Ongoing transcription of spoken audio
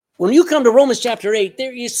When you come to Romans chapter 8,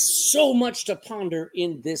 there is so much to ponder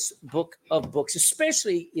in this book of books,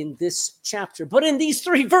 especially in this chapter. But in these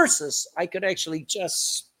 3 verses, I could actually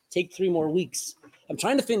just take 3 more weeks. I'm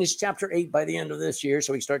trying to finish chapter 8 by the end of this year,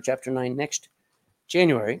 so we start chapter 9 next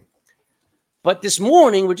January. But this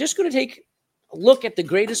morning, we're just going to take a look at the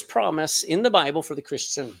greatest promise in the Bible for the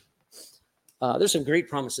Christian. There's some great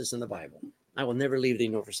promises in the Bible. I will never leave thee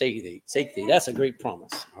nor forsake thee. That's a great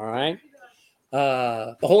promise, all right?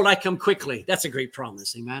 Behold, I come quickly. That's a great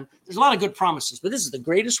promise, amen? There's a lot of good promises, but this is the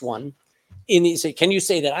greatest one. Can you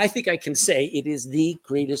say that? I think I can say it is the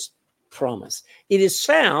greatest promise. It is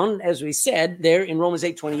found, as we said, there in Romans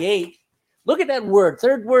 8:28. Look at that word,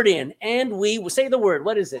 third word in, and we will say the word.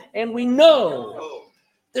 What is it? And we know.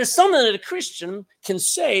 There's something that a Christian can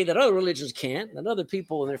say that other religions can't, that other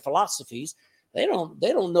people in their philosophies, they don't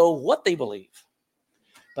know what they believe.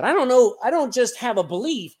 But I don't know. I don't just have a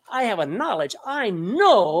belief. I have a knowledge. I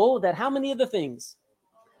know that how many of the things?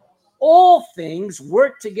 All things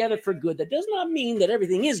work together for good. That does not mean that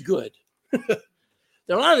everything is good. There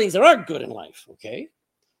are a lot of things that aren't good in life, okay?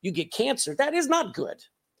 You get cancer. That is not good.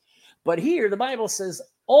 But here the Bible says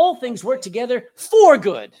all things work together for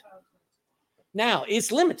good. Now, it's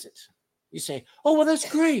limited. You say, oh, well, that's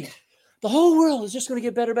great. The whole world is just going to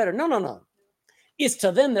get better. No. It's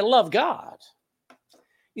to them that love God.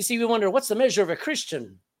 You see, we wonder, what's the measure of a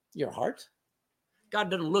Christian? Your heart. God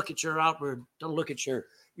doesn't look at your outward, doesn't look at your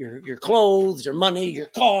clothes, your money, your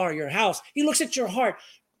car, your house. He looks at your heart.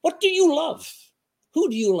 What do you love? Who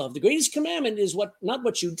do you love? The greatest commandment is not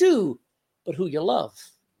what you do, but who you love.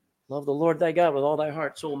 Love the Lord thy God with all thy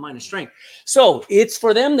heart, soul, mind, and strength. So it's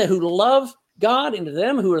for them who love God and to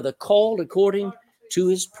them who are the called according to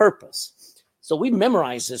his purpose. So we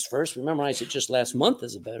memorized this verse. We memorized it just last month,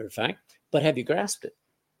 as a matter of fact. But have you grasped it?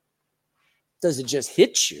 Does it just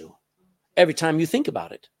hit you every time you think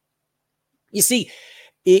about it? You see,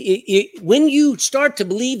 when you start to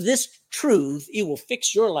believe this truth, it will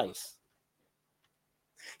fix your life.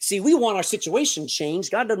 See, we want our situation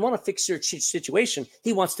changed. God doesn't want to fix your situation.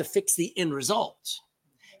 He wants to fix the end result.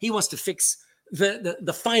 He wants to fix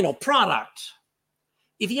the final product.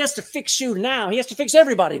 If he has to fix you now, he has to fix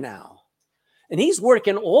everybody now. And he's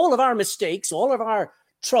working all of our mistakes, all of our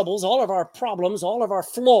troubles, all of our problems, all of our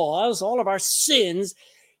flaws, all of our sins.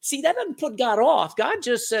 See, that doesn't put God off. God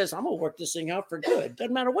just says, I'm going to work this thing out for good.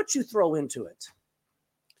 Doesn't matter what you throw into it.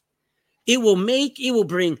 It will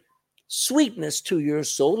bring sweetness to your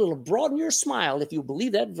soul. It'll broaden your smile if you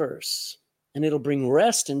believe that verse. And it'll bring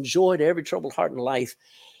rest and joy to every troubled heart in life.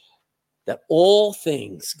 That all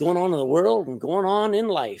things going on in the world and going on in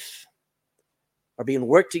life are being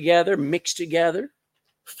worked together, mixed together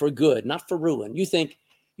for good, not for ruin. You think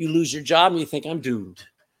you lose your job and you think, I'm doomed.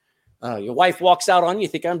 Your wife walks out on you, you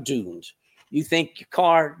think, I'm doomed. You think your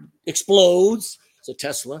car explodes, it's a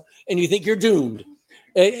Tesla, and you think you're doomed.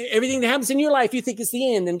 Everything that happens in your life, you think it's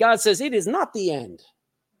the end. And God says, it is not the end.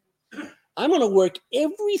 I'm going to work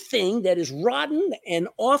everything that is rotten and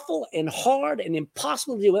awful and hard and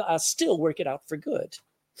impossible to do. I'll still work it out for good.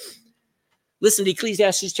 Listen to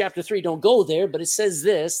Ecclesiastes chapter 3. Don't go there, but it says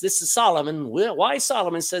this. This is Solomon. Why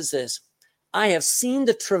Solomon says this? I have seen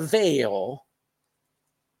the travail.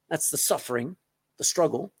 That's the suffering, the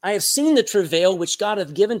struggle. I have seen the travail which God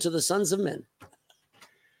hath given to the sons of men.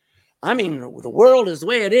 I mean, the world is the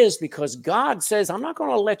way it is because God says, I'm not going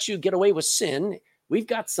to let you get away with sin. We've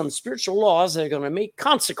got some spiritual laws that are going to make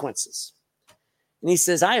consequences. And he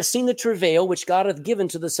says, I have seen the travail which God hath given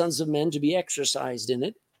to the sons of men to be exercised in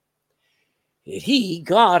it. He,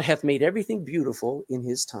 God, hath made everything beautiful in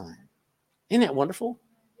his time. Isn't that wonderful?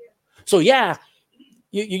 So, yeah,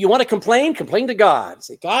 you want to complain? Complain to God.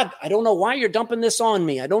 Say, God, I don't know why you're dumping this on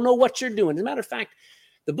me. I don't know what you're doing. As a matter of fact,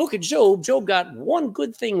 the book of Job got one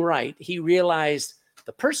good thing right. He realized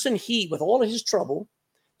the person with all of his trouble,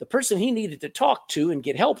 the person he needed to talk to and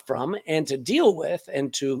get help from and to deal with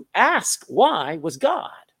and to ask why was God.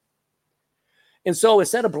 And so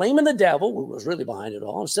instead of blaming the devil, who was really behind it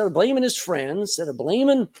all, instead of blaming his friends, instead of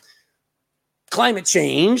blaming climate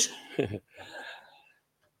change,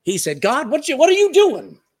 he said, God, what are you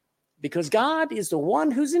doing? Because God is the one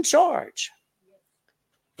who's in charge.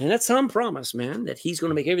 And that's some promise, man, that he's going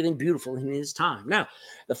to make everything beautiful in his time. Now,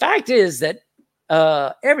 the fact is that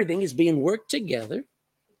everything is being worked together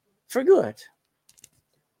for good.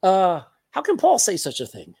 How can Paul say such a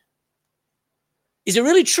thing? Is it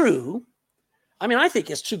really true? I mean, I think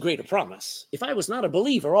it's too great a promise. If I was not a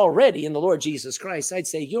believer already in the Lord Jesus Christ, I'd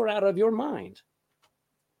say you're out of your mind.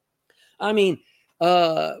 I mean,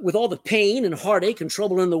 with all the pain and heartache and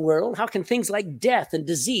trouble in the world, how can things like death and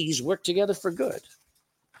disease work together for good?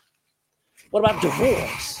 What about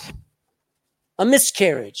divorce? a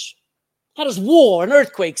miscarriage? How does war and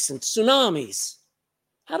earthquakes and tsunamis,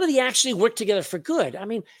 how do they actually work together for good? I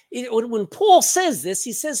mean, when Paul says this,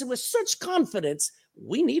 he says it with such confidence.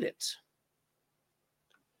 We need it.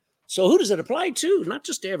 So who does it apply to? Not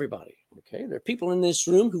just to everybody. Okay, there are people in this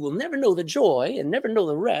room who will never know the joy and never know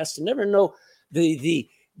the rest and never know the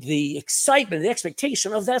excitement, the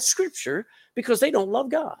expectation of that scripture because they don't love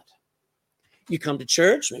God. You come to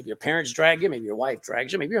church, maybe your parents drag you, maybe your wife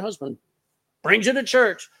drags you, maybe your husband brings you to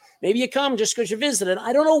church. Maybe you come just because you visited.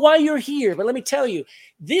 I don't know why you're here, but let me tell you,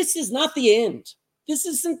 this is not the end. This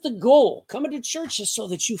isn't the goal. Coming to church is so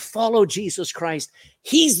that you follow Jesus Christ.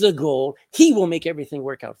 He's the goal. He will make everything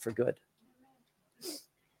work out for good.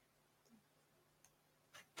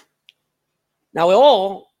 Now, we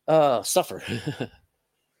all suffer.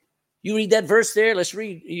 You read that verse there. Let's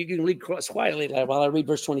read. You can read quietly while I read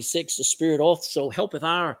verse 26. The Spirit also helpeth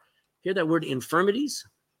our, hear that word, infirmities.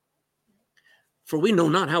 For we know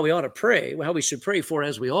not how we ought to pray, how we should pray for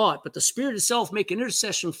as we ought, but the Spirit itself make an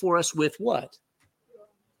intercession for us with what?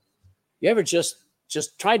 You ever just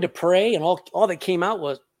tried to pray and all that came out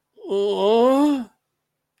was, oh.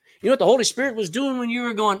 You know what the Holy Spirit was doing when you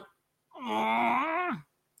were going, oh. You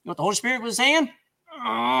know what the Holy Spirit was saying?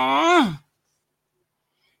 Oh.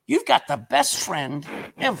 You've got the best friend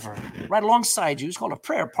ever right alongside you. It's called a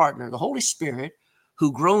prayer partner, the Holy Spirit,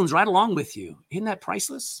 who groans right along with you. Isn't that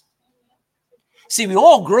priceless? See, we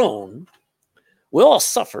all groan. We all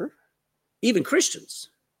suffer, even Christians.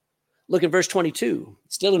 Look at verse 22.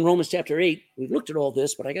 Still in Romans chapter 8. We've looked at all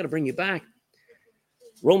this, but I got to bring you back.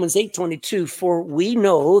 Romans 8:22. For we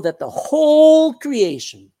know that the whole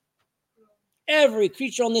creation, every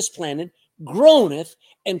creature on this planet, groaneth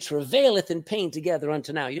and travaileth in pain together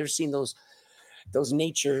unto now. You ever seen those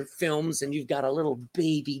nature films and you've got a little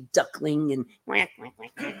baby duckling and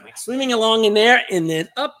swimming along in there, and then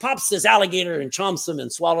up pops this alligator and chomps him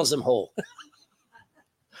and swallows him whole.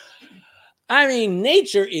 I mean,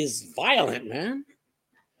 nature is violent, man.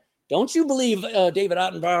 Don't you believe David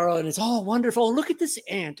Attenborough and it's all wonderful. Look at this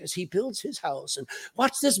ant as he builds his house and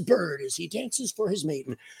watch this bird as he dances for his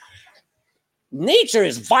maiden. Nature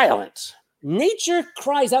is violent. Nature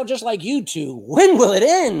cries out just like you two. When will it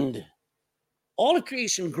end? All of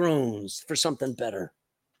creation groans for something better.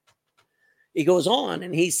 He goes on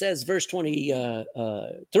and he says, verse 23,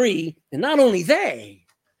 and not only they,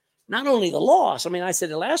 not only the lost. I mean, I said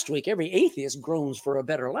it last week, every atheist groans for a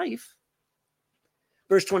better life.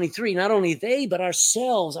 Verse 23, not only they, but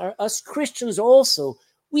ourselves, us Christians also,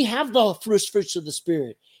 we have the first fruits of the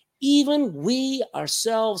Spirit. Even we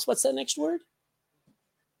ourselves, what's that next word?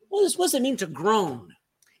 What does it mean to groan?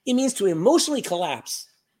 It means to emotionally collapse.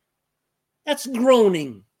 That's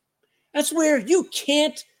groaning. That's where you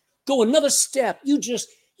can't go another step.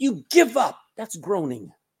 You give up. That's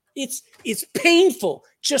groaning. It's painful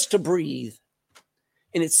just to breathe.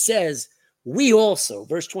 And it says, we also,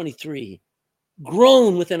 verse 23,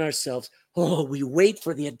 groan within ourselves. Oh, we wait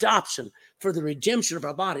for the adoption, for the redemption of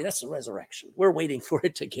our body. That's the resurrection. We're waiting for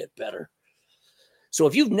it to get better. So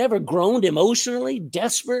if you've never groaned emotionally,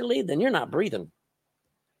 desperately, then you're not breathing.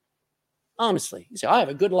 Honestly, you say, I have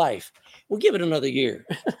a good life. Well, give it another year.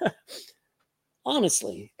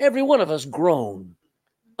 Honestly, every one of us groan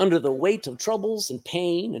under the weight of troubles and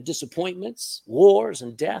pain and disappointments, wars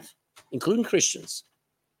and death, including Christians.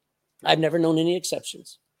 I've never known any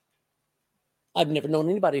exceptions. I've never known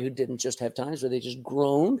anybody who didn't just have times where they just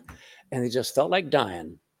groaned and they just felt like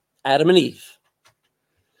dying. Adam and Eve.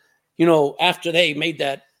 You know, after they made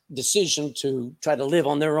that decision to try to live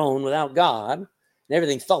on their own without God, and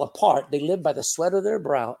everything fell apart, they lived by the sweat of their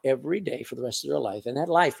brow every day for the rest of their life. And that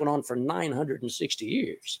life went on for 960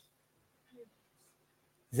 years.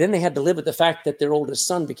 Then they had to live with the fact that their oldest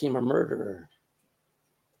son became a murderer.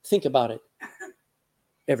 Think about it.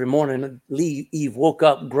 Every morning, Eve woke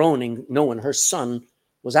up groaning, knowing her son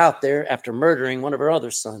was out there after murdering one of her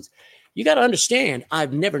other sons. You got to understand,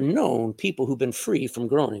 I've never known people who've been free from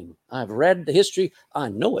groaning. I've read the history. I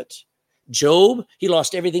know it. Job, he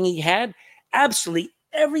lost everything he had. Absolutely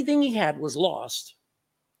everything he had was lost,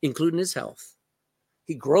 including his health.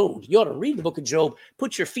 He groaned. You ought to read the book of Job.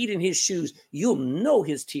 Put your feet in his shoes. You'll know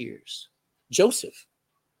his tears. Joseph,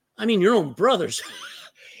 I mean, your own brothers.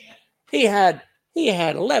 He had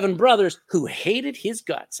 11 brothers who hated his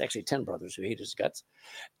guts. Actually, 10 brothers who hated his guts.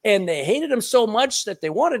 And they hated him so much that they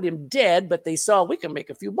wanted him dead, but they saw we can make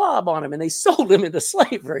a few bob on him, and they sold him into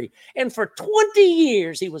slavery. And for 20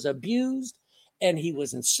 years, he was abused and he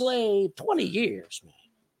was enslaved. 20 years, man.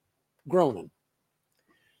 Groaning.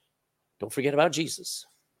 Don't forget about Jesus.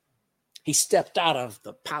 He stepped out of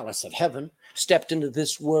the palace of heaven, stepped into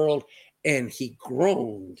this world, and he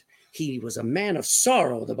groaned. He was a man of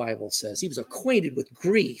sorrow, the Bible says. He was acquainted with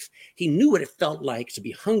grief. He knew what it felt like to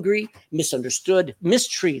be hungry, misunderstood,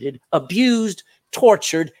 mistreated, abused,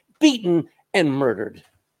 tortured, beaten, and murdered.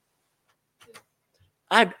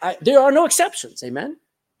 There are no exceptions, amen?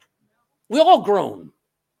 We all groan.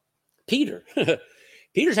 Peter's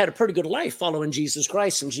had a pretty good life following Jesus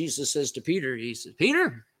Christ, and Jesus says to Peter, he says,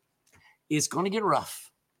 Peter, it's going to get rough.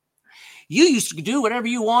 You used to do whatever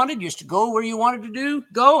you wanted. You used to go where you wanted to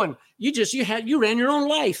go, and you ran your own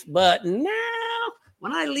life. But now,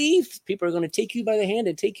 when I leave, people are going to take you by the hand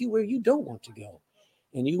and take you where you don't want to go,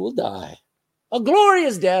 and you will die. A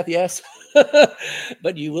glorious death, yes,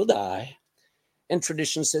 but you will die. And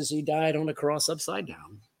tradition says he died on a cross upside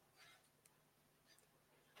down.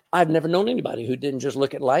 I've never known anybody who didn't just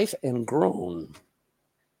look at life and groan.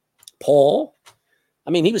 Paul,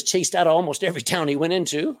 he was chased out of almost every town he went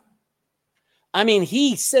into.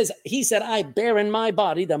 He said, I bear in my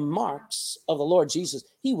body the marks of the Lord Jesus.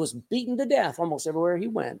 He was beaten to death almost everywhere he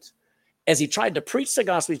went. As he tried to preach the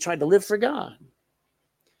gospel, he tried to live for God.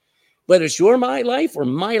 Whether it's my life or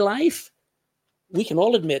my life, we can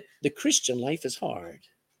all admit the Christian life is hard.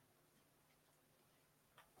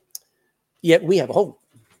 Yet we have hope.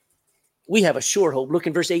 We have a sure hope. Look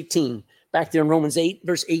in verse 18. Back there in Romans 8,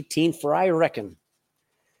 verse 18. For I reckon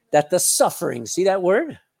that the suffering, see that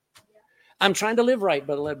word? I'm trying to live right,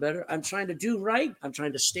 but a little better. I'm trying to do right. I'm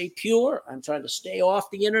trying to stay pure. I'm trying to stay off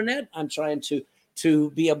the internet. I'm trying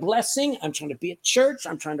to be a blessing. I'm trying to be at church.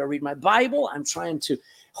 I'm trying to read my Bible. I'm trying to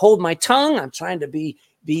hold my tongue. I'm trying to be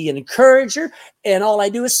an encourager. And all I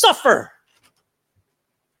do is suffer.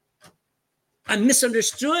 I'm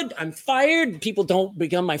misunderstood. I'm fired. People don't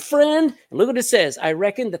become my friend. And look what it says. I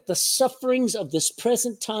reckon that the sufferings of this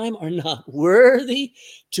present time are not worthy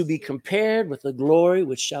to be compared with the glory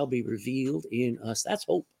which shall be revealed in us. That's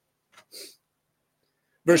hope.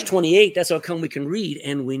 Verse 28, that's how come we can read.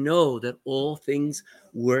 And we know that all things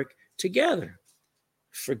work together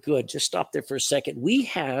for good. Just stop there for a second. We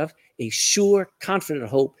have a sure, confident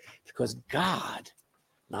hope because God,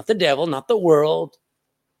 not the devil, not the world,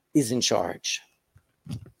 is in charge.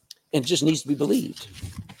 And it just needs to be believed.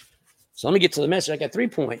 So let me get to the message. I got 3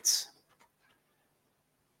 points.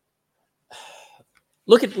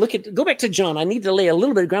 Go back to John. I need to lay a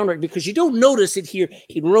little bit of groundwork because you don't notice it here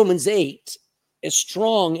in Romans 8 as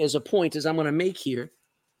strong as a point as I'm going to make here.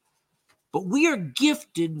 But we are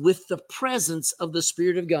gifted with the presence of the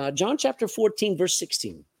Spirit of God. John chapter 14, verse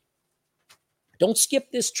 16. Don't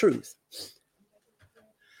skip this truth.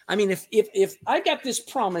 If I got this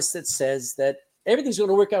promise that says that everything's going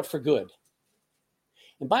to work out for good,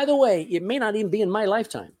 and by the way, it may not even be in my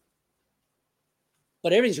lifetime,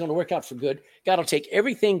 but everything's going to work out for good. God will take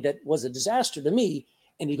everything that was a disaster to me,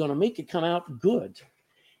 and he's going to make it come out good.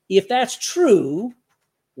 If that's true,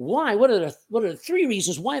 why? What are the 3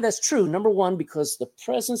 reasons why that's true? Number 1, because the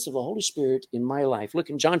presence of the Holy Spirit in my life. Look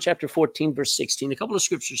in John chapter 14, verse 16, a couple of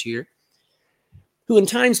scriptures here. Who in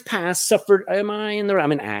times past suffered, I'm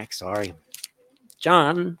in Acts, sorry.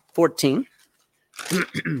 John 14,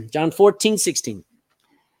 John 14, 16.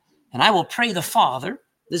 And I will pray the Father,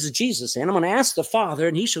 this is Jesus saying, I'm going to ask the Father,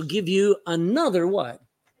 and he shall give you another what?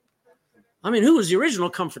 Who was the original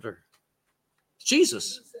comforter?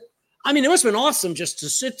 Jesus. It must have been awesome just to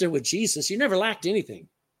sit there with Jesus. You never lacked anything.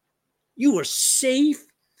 You were safe.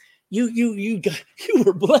 You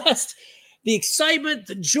were blessed. The excitement,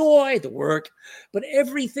 the joy, the work, but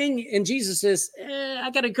everything. And Jesus says, I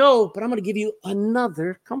got to go, but I'm going to give you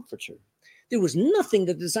another comforter. There was nothing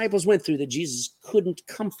that the disciples went through that Jesus couldn't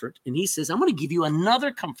comfort. And he says, I'm going to give you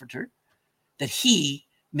another comforter that he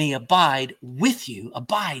may abide with you.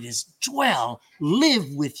 Abide is dwell, live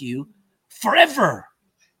with you forever.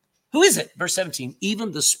 Who is it? Verse 17,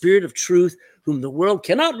 even the Spirit of truth, whom the world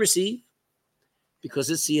cannot receive because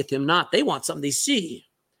it seeth him not. They want something they see.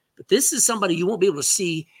 But this is somebody you won't be able to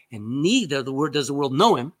see, and neither does the world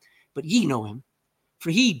know him, but ye know him.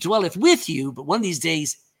 For he dwelleth with you, but one of these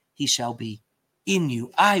days he shall be in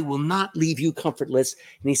you. I will not leave you comfortless.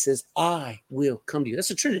 And he says, I will come to you. That's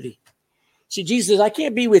the Trinity. See, Jesus says, I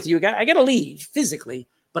can't be with you. I got to leave physically,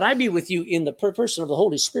 but I be with you in the person of the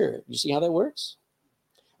Holy Spirit. You see how that works?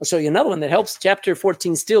 I'll show you another one that helps. Chapter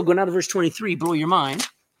 14 still, going out to verse 23, blow your mind.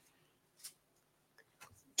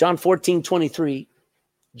 John 14, 23.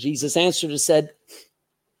 Jesus answered and said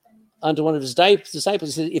unto one of his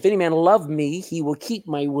disciples, he said, if any man love me, he will keep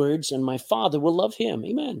my words, and my Father will love him.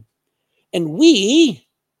 Amen. And we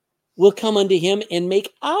will come unto him and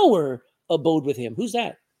make our abode with him. Who's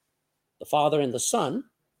that? The Father and the Son.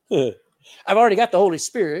 I've already got the Holy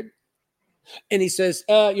Spirit. And he says,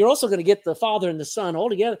 you're also going to get the Father and the Son all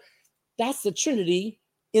together. That's the Trinity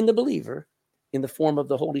in the believer in the form of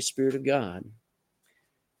the Holy Spirit of God.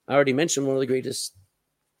 I already mentioned one of the greatest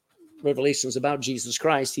revelations about Jesus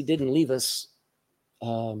Christ. He didn't leave us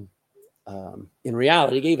in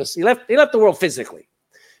reality. He left the world physically.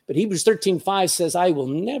 But Hebrews 13:5 says, I will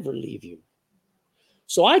never leave you.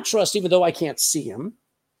 So I trust, even though I can't see him,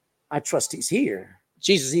 I trust he's here.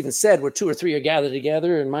 Jesus even said, where 2 or 3 are gathered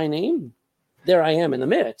together in my name, there I am in the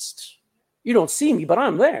midst. You don't see me, but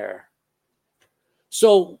I'm there.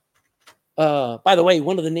 So, by the way,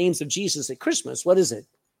 one of the names of Jesus at Christmas, what is it?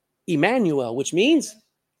 Emmanuel, which means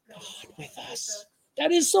God with us.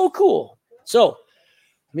 That is so cool. So,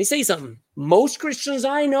 let me say something. Most Christians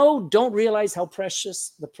I know don't realize how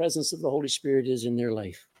precious the presence of the Holy Spirit is in their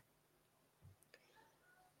life.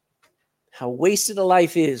 How wasted a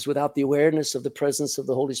life is without the awareness of the presence of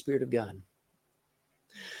the Holy Spirit of God.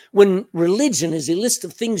 When religion is a list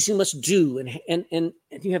of things you must do and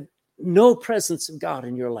you have no presence of God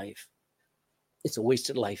in your life, it's a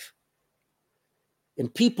wasted life.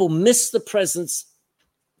 And people miss the presence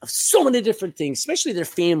of so many different things, especially their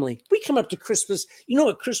family. We come up to Christmas. You know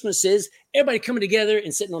what Christmas is? Everybody coming together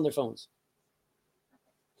and sitting on their phones.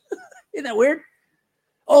 Isn't that weird?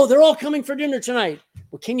 Oh, they're all coming for dinner tonight.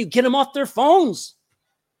 Well, can you get them off their phones?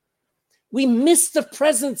 We miss the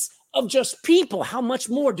presence of just people. How much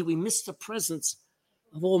more do we miss the presence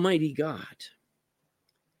of Almighty God?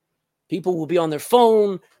 People will be on their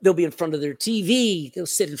phone. They'll be in front of their TV. They'll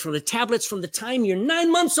sit in front of tablets from the time you're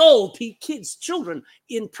 9 months old. Kids, children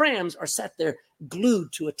in prams are sat there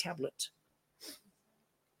glued to a tablet.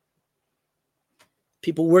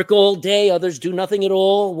 People work all day. Others do nothing at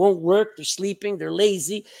all, won't work. They're sleeping. They're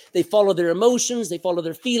lazy. They follow their emotions. They follow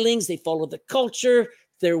their feelings. They follow the culture,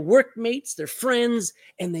 their workmates, their friends,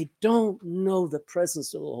 and they don't know the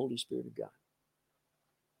presence of the Holy Spirit of God.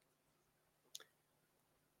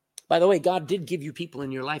 By the way, God did give you people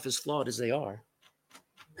in your life as flawed as they are.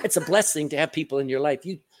 It's a blessing to have people in your life.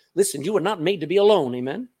 You were not made to be alone,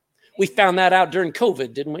 amen? We found that out during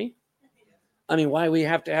COVID, didn't we? I mean, why we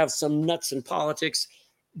have to have some nuts in politics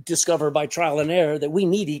discover by trial and error that we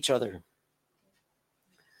need each other.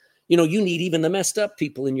 You know, you need even the messed up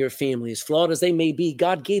people in your family, as flawed as they may be.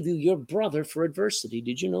 God gave you your brother for adversity.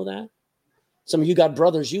 Did you know that? Some of you got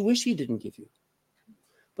brothers you wish he didn't give you.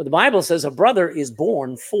 But the Bible says a brother is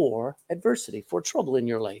born for adversity, for trouble in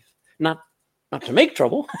your life. Not to make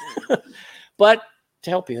trouble, but to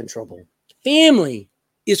help you in trouble. Family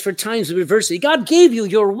is for times of adversity. God gave you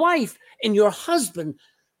your wife and your husband.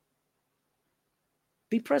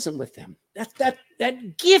 Be present with them.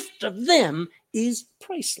 That gift of them is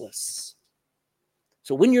priceless.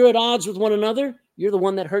 So when you're at odds with one another, you're the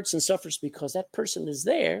one that hurts and suffers because that person is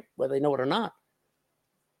there, whether they know it or not.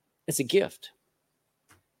 It's a gift.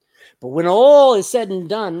 But when all is said and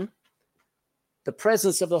done, the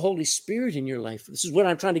presence of the Holy Spirit in your life, this is what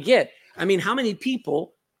I'm trying to get. I mean, how many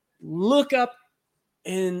people look up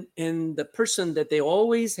and the person that they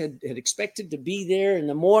always had expected to be there in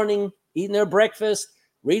the morning, eating their breakfast,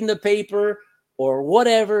 reading the paper, or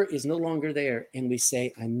whatever is no longer there. And we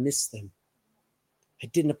say, I miss them. I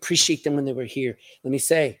didn't appreciate them when they were here. Let me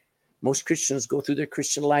say, most Christians go through their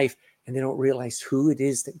Christian life and they don't realize who it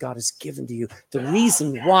is that God has given to you. The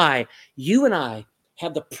reason why you and I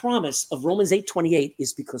have the promise of Romans 8:28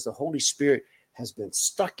 is because the Holy Spirit has been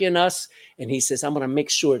stuck in us. And he says, I'm going to make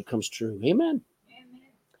sure it comes true. Amen.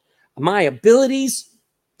 My abilities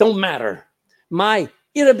don't matter. My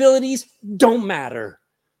inabilities don't matter.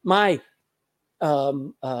 My,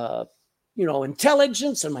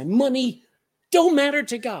 intelligence and my money don't matter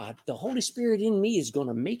to God. The Holy Spirit in me is going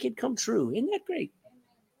to make it come true. Isn't that great?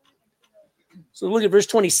 So look at verse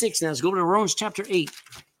 26 now. Let's go to Romans chapter 8,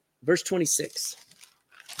 verse 26.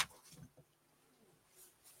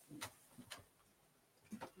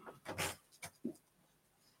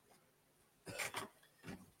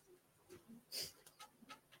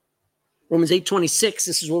 Romans 8:26,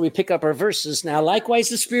 this is where we pick up our verses. Now, likewise,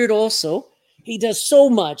 the Spirit also, he does so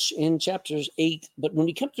much in chapters 8, but when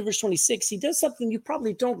we come to verse 26, he does something you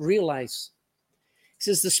probably don't realize. He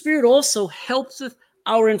says, the Spirit also helps with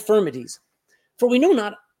our infirmities, for we know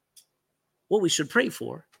not what we should pray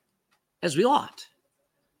for as we ought.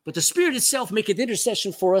 But the Spirit itself maketh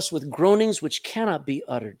intercession for us with groanings which cannot be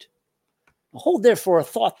uttered. Hold therefore a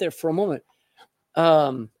thought there for a moment.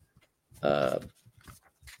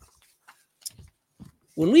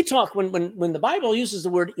 When we talk, when the Bible uses the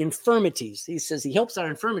word infirmities, he says he helps our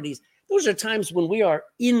infirmities. Those are times when we are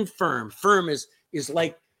infirm. Firm is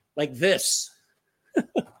like this.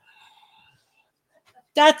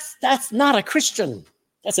 That's not a Christian.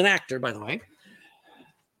 That's an actor, by the way.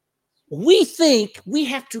 We think we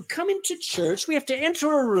have to come into church, we have to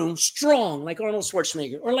enter a room strong like Arnold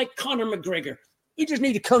Schwarzenegger or like Conor McGregor. You just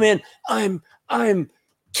need to come in. I'm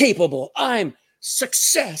capable. I'm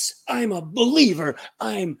success. I'm a believer.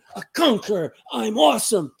 I'm a conqueror. I'm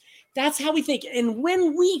awesome. That's how we think. And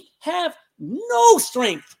when we have no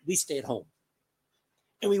strength, we stay at home.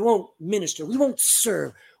 And we won't minister. We won't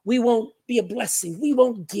serve. We won't be a blessing. We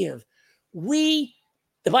won't give.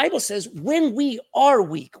 The Bible says when we are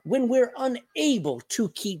weak, when we're unable to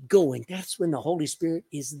keep going, that's when the Holy Spirit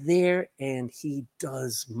is there and he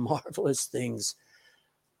does marvelous things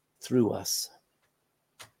through us.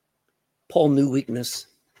 Paul knew weakness.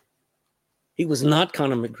 He was not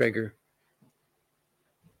Conor McGregor.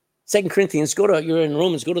 2 Corinthians, you're in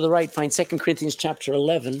Romans, go to the right, find 2 Corinthians chapter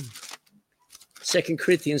 11. 2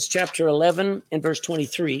 Corinthians chapter 11 and verse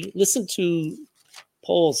 23. Listen to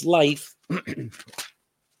Paul's life.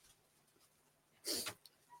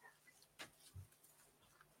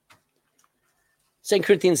 2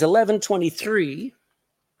 Corinthians 11:23.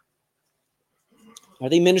 Are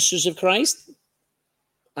they ministers of Christ?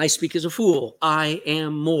 I speak as a fool. I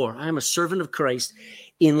am more. I am a servant of Christ.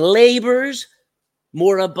 In labors,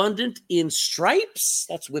 more abundant. In stripes,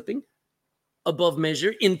 that's whipping, above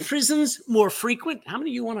measure. In prisons, more frequent. How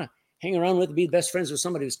many of you want to hang around with, be best friends with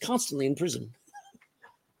somebody who's constantly in prison?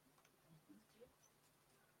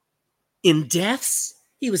 In deaths,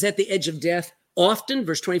 he was at the edge of death often.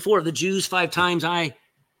 Verse 24 of the Jews, 5 times I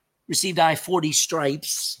received 40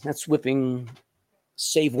 stripes. That's whipping,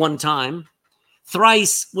 save 1 time.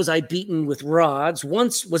 Thrice was I beaten with rods.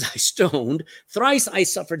 Once was I stoned. Thrice I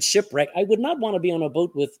suffered shipwreck. I would not want to be on a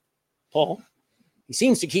boat with Paul. He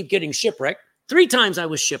seems to keep getting shipwrecked. 3 times I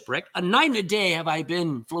was shipwrecked. A night and a day have I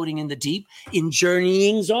been floating in the deep. In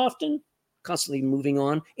journeyings often, constantly moving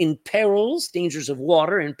on. In perils, dangers of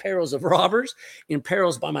water. In perils of robbers. In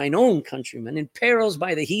perils by mine own countrymen. In perils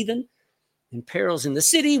by the heathen. In perils in the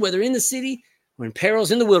city, whether in the city or in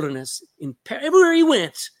perils in the wilderness. Everywhere he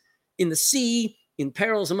went. In the sea, in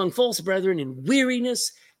perils among false brethren, in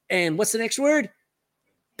weariness, and what's the next word?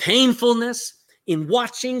 Painfulness, in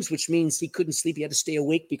watchings, which means he couldn't sleep. He had to stay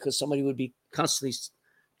awake because somebody would be constantly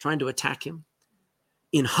trying to attack him.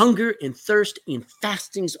 In hunger, in thirst, in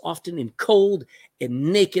fastings, often in cold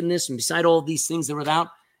and nakedness, and beside all these things that are without,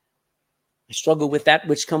 I struggle with that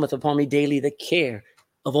which cometh upon me daily, the care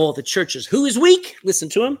of all the churches. Who is weak? Listen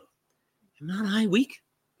to him. Am not I weak?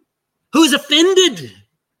 Who is offended?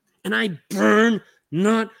 And I burn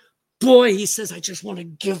not. Boy, he says, I just want to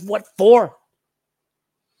give what for.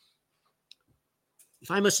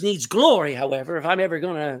 If I must needs glory, however, if I'm ever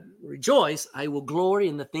going to rejoice, I will glory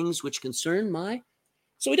in the things which concern my.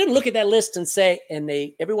 So he didn't look at that list and say, and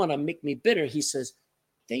everyone will make me bitter. He says,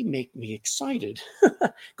 they make me excited.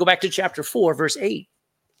 Go back to chapter 4, verse 8.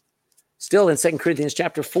 Still in 2 Corinthians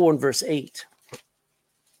chapter 4 and verse 8.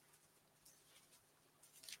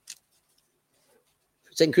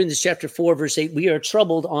 2 Corinthians chapter 4, verse 8, we are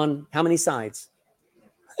troubled on how many sides?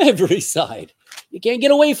 Every side. You can't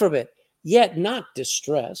get away from it, yet not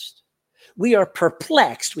distressed. We are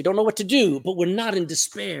perplexed. We don't know what to do, but we're not in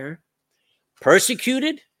despair.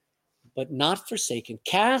 Persecuted, but not forsaken.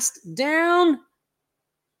 Cast down,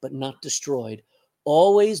 but not destroyed.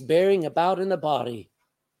 Always bearing about in the body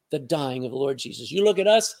the dying of the Lord Jesus. You look at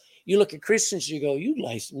us, you look at Christians, you go, you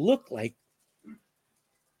guys look like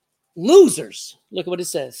losers. Look at what it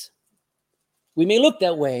says. We may look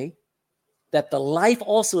that way, that the life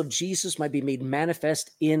also of Jesus might be made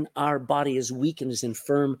manifest in our body, as weak and as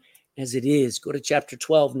infirm as it is. Go to chapter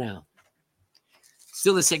 12 now.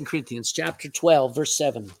 Still in 2 Corinthians, chapter 12, verse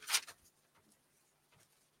 7.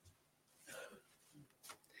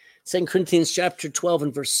 2 Corinthians chapter 12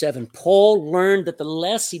 and verse 7. Paul learned that the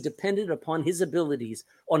less he depended upon his abilities,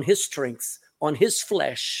 on his strengths, on his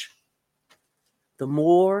flesh, the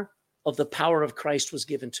more of the power of Christ was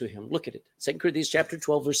given to him. Look at it. 2 Corinthians chapter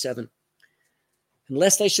 12, verse 7. And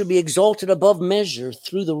lest I should be exalted above measure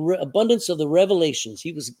through the abundance of the revelations.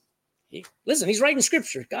 Listen, he's writing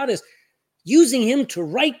scripture. God is using him to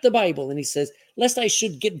write the Bible. And he says, lest I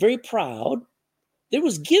should get very proud, there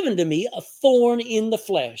was given to me a thorn in the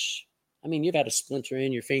flesh. I mean, you've had a splinter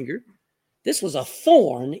in your finger. This was a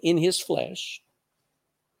thorn in his flesh.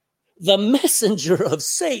 The messenger of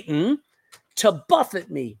Satan to buffet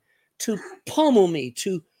me, to pummel me,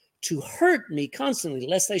 to hurt me constantly,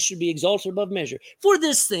 lest I should be exalted above measure. For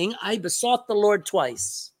this thing, I besought the Lord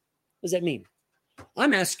twice. What does that mean?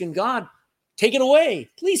 I'm asking God, take it away.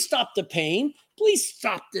 Please stop the pain. Please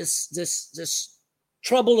stop this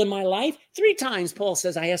trouble in my life. 3 times, Paul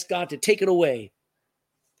says, I asked God to take it away.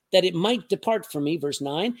 that it might depart from me. Verse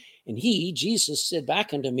 9, and he, Jesus, said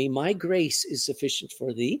back unto me, my grace is sufficient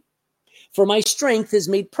for thee, for my strength is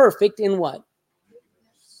made perfect in what?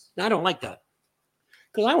 Now, I don't like that,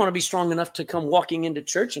 because I want to be strong enough to come walking into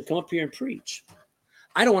church and come up here and preach.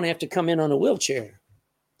 I don't want to have to come in on a wheelchair.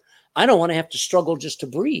 I don't want to have to struggle just to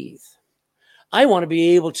breathe. I want to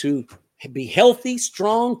be able to be healthy,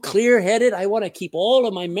 strong, clear-headed. I want to keep all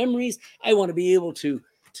of my memories. I want to be able to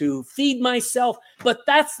feed myself. But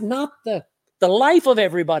that's not the life of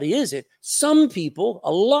everybody, is it? Some people,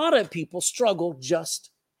 a lot of people struggle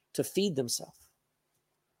just to feed themselves.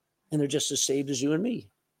 And they're just as saved as you and me.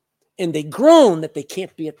 And they groan that they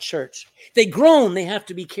can't be at church. They groan they have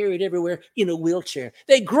to be carried everywhere in a wheelchair.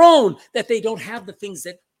 They groan that they don't have the things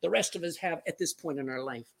that the rest of us have at this point in our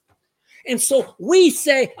life. And so we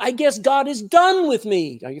say, I guess God is done with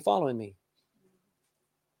me. Are you following me?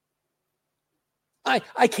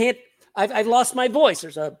 I can't, I've lost my voice.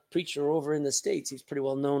 There's a preacher over in the States. He's pretty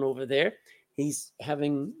well known over there. He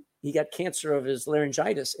got cancer of his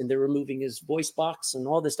laryngitis, and they're removing his voice box and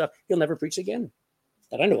all this stuff. He'll never preach again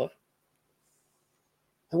that I know of.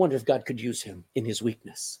 I wonder if God could use him in his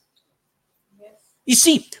weakness. Yes. You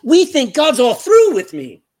see, we think God's all through with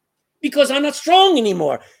me because I'm not strong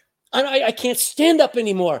anymore. I can't stand up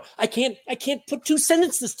anymore. I can't put two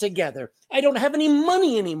sentences together. I don't have any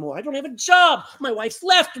money anymore. I don't have a job. My wife's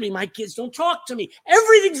left me. My kids don't talk to me.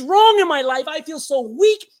 Everything's wrong in my life. I feel so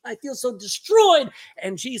weak. I feel so destroyed.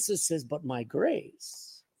 And Jesus says, but my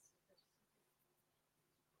grace.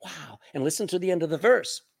 Wow. And listen to the end of the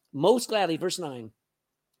verse. Most gladly, verse 9.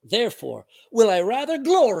 Therefore, will I rather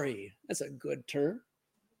glory. That's a good term.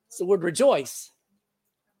 It's the word rejoice.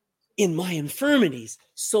 In my infirmities,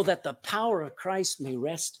 so that the power of Christ may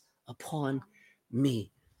rest upon me.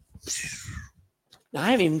 Now,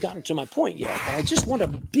 I haven't even gotten to my point yet, but I just want to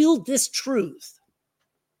build this truth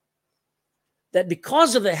that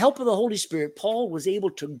because of the help of the Holy Spirit, Paul was able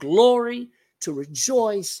to glory, to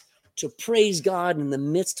rejoice, to praise God in the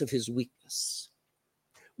midst of his weakness.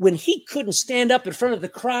 When he couldn't stand up in front of the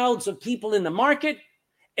crowds of people in the market,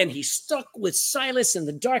 and he's stuck with Silas in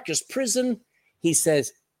the darkest prison, he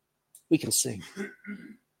says, we can sing.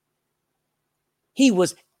 He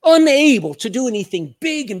was unable to do anything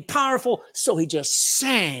big and powerful, so he just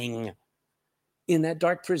sang in that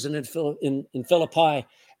dark prison in Philippi,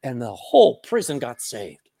 and the whole prison got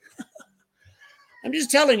saved. I'm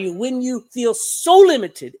just telling you, when you feel so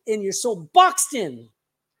limited and you're so boxed in,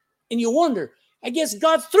 and you wonder, I guess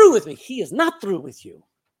God's through with me. He is not through with you.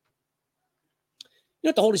 You know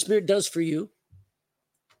what the Holy Spirit does for you?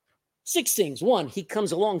 6 things. 1, he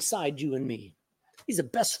comes alongside you and me. He's the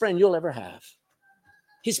best friend you'll ever have.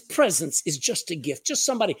 His presence is just a gift. Just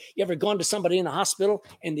somebody, you ever gone to somebody in a hospital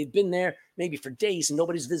and they've been there maybe for days and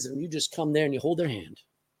nobody's visiting. You just come there and you hold their hand.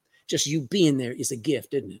 Just you being there is a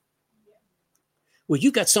gift, isn't it? Well,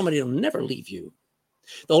 you got somebody that'll never leave you.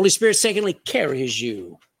 The Holy Spirit, secondly, carries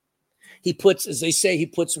you. He puts, as they say, he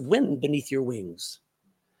puts wind beneath your wings.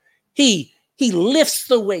 He lifts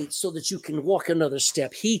the weight so that you can walk another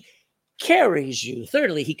step. He carries you.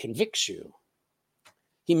 Thirdly, he convicts you.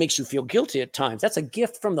 He makes you feel guilty at times. That's a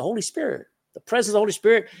gift from the Holy Spirit. The presence of the Holy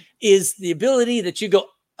Spirit is the ability that you go,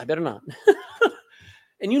 I better not.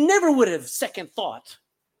 And you never would have second thought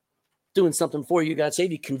doing something for you, God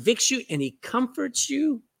saved. He convicts you and he comforts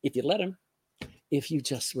you if you let him. If you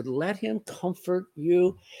just would let him comfort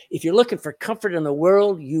you. If you're looking for comfort in the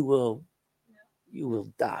world, you will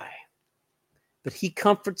die. But he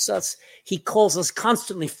comforts us. He calls us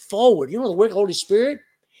constantly forward. You know, the work of the Holy Spirit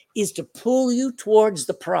is to pull you towards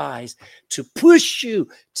the prize, to push you,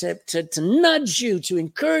 to nudge you, to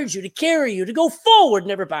encourage you, to carry you, to go forward,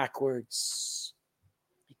 never backwards.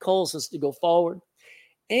 He calls us to go forward.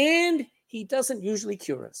 And he doesn't usually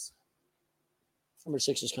cure us. Number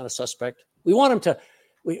 6 is kind of suspect. We want him to,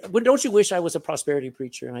 don't you wish I was a prosperity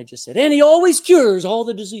preacher? And I just said, and he always cures all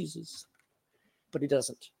the diseases. But he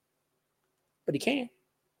doesn't. But he can.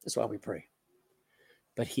 That's why we pray.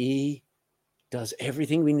 But he does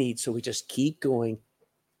everything we need. So we just keep going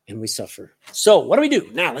and we suffer. So what do we do?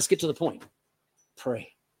 Now let's get to the point.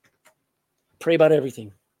 Pray. Pray about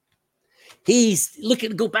everything.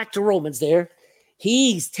 Go back to Romans there.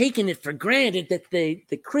 He's taken it for granted that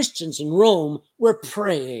the Christians in Rome were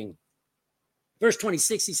praying. Verse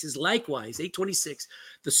 26, he says, likewise, 8:26,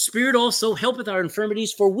 the Spirit also helpeth our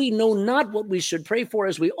infirmities, for we know not what we should pray for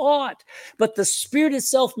as we ought, but the Spirit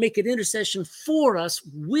itself maketh intercession for us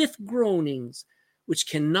with groanings, which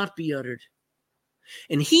cannot be uttered.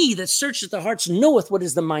 And he that searcheth the hearts knoweth what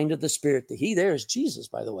is the mind of the Spirit. The he there is Jesus,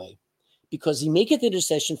 by the way, because he maketh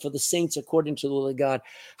intercession for the saints according to the will of God.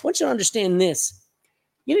 I want you to understand this.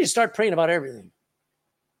 You need to start praying about everything.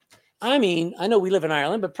 I mean, I know we live in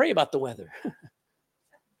Ireland, but pray about the weather.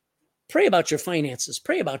 Pray about your finances.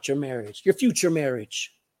 Pray about your marriage, your future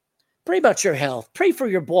marriage. Pray about your health. Pray for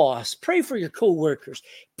your boss. Pray for your co-workers.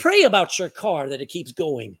 Pray about your car that it keeps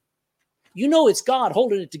going. You know it's God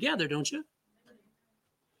holding it together, don't you?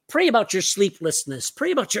 Pray about your sleeplessness.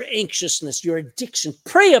 Pray about your anxiousness, your addiction.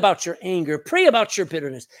 Pray about your anger. Pray about your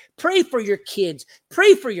bitterness. Pray for your kids.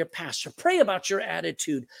 Pray for your pastor. Pray about your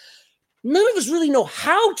attitude. None of us really know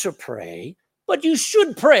how to pray, but you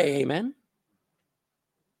should pray, amen?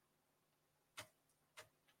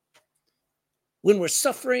 When we're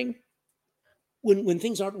suffering, when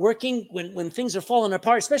things aren't working, when things are falling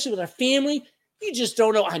apart, especially with our family, you just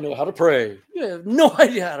don't know. I know how to pray. You have no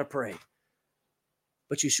idea how to pray.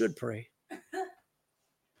 But you should pray.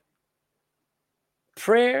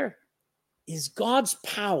 Prayer is God's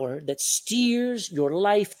power that steers your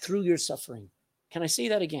life through your suffering. Can I say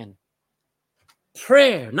that again?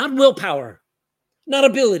 Prayer, not willpower, not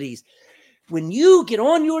abilities. When you get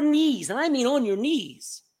on your knees, and I mean on your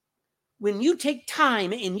knees, when you take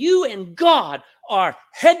time and you and God are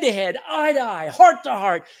head to head, eye to eye, heart to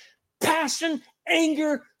heart, passion,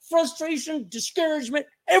 anger, frustration, discouragement,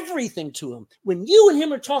 everything to him. When you and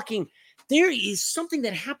him are talking, there is something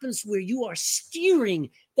that happens where you are steering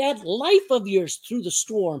that life of yours through the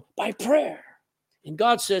storm by prayer. And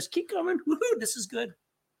God says, keep coming. Woo-hoo, this is good.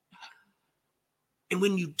 And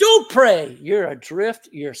when you don't pray, you're adrift,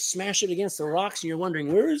 you're smashing against the rocks, and you're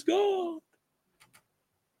wondering, where is God?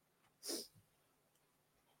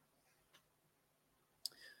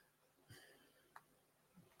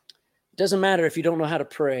 It doesn't matter if you don't know how to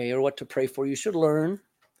pray or what to pray for. You should learn.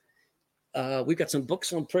 We've got some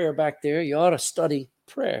books on prayer back there. You ought to study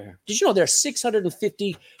prayer. Did you know there are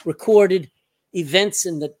 650 recorded events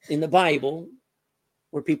in the Bible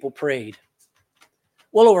where people prayed?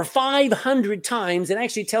 Well, over 500 times, it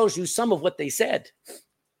actually tells you some of what they said.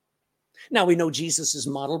 Now, we know Jesus'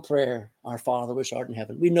 model prayer, our Father which art in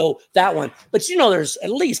heaven. We know that one. But you know there's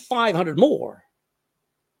at least 500 more.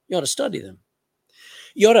 You ought to study them.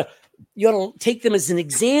 You ought to take them as an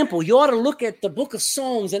example. You ought to look at the book of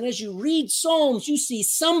Psalms. And as you read Psalms, you see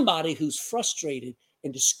somebody who's frustrated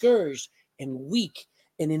and discouraged and weak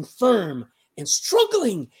and infirm and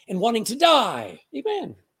struggling and wanting to die.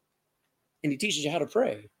 Amen. And he teaches you how to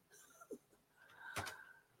pray.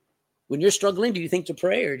 When you're struggling, do you think to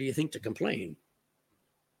pray or do you think to complain?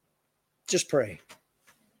 Just pray.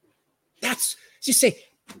 You say,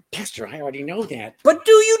 Pastor, I already know that. But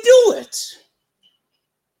do you do it?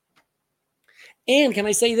 And can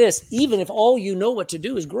I say this? Even if all you know what to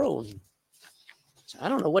do is groan. I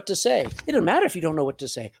don't know what to say. It doesn't matter if you don't know what to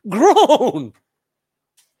say. Groan.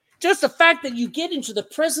 Just the fact that you get into the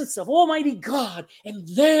presence of Almighty God and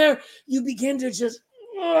there you begin to just,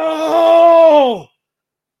 oh,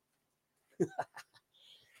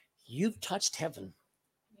 you've touched heaven.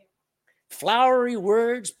 Flowery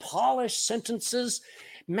words, polished sentences,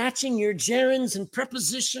 matching your gerunds and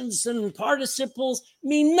prepositions and participles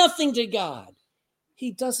mean nothing to God.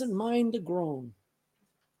 He doesn't mind the groan.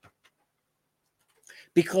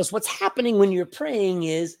 Because what's happening when you're praying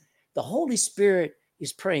is the Holy Spirit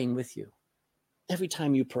is praying with you every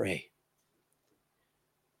time you pray.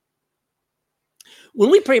 When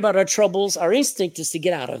we pray about our troubles, our instinct is to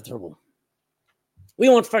get out of trouble. We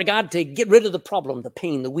want for God to get rid of the problem, the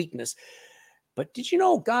pain, the weakness. But did you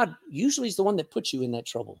know God usually is the one that puts you in that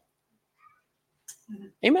trouble?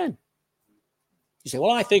 Amen. You say,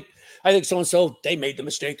 well, I think so-and-so, they made the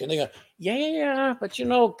mistake. And they go, yeah. But you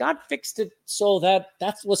know, God fixed it so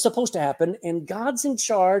that's what's supposed to happen. And God's in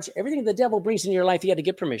charge. Everything the devil brings in your life, he had to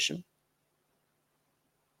get permission.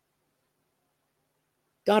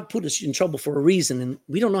 God put us in trouble for a reason, and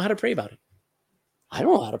we don't know how to pray about it. I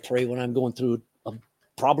don't know how to pray when I'm going through a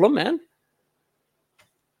problem, man.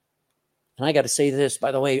 And I got to say this,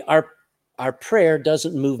 by the way, our prayer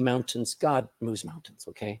doesn't move mountains. God moves mountains,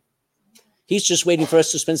 okay? He's just waiting for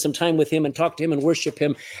us to spend some time with him and talk to him and worship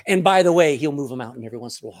him. And by the way, he'll move a mountain every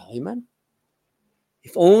once in a while. Amen?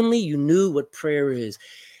 If only you knew what prayer is.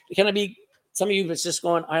 Can I be, some of you that's just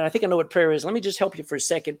going, I think I know what prayer is. Let me just help you for a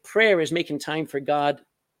second. Prayer is making time for God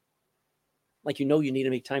like you know you need to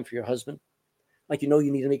make time for your husband, like you know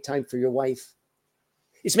you need to make time for your wife.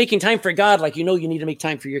 It's making time for God like you know you need to make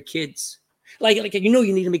time for your kids, like you know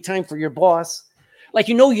you need to make time for your boss, like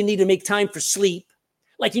you know you need to make time for sleep,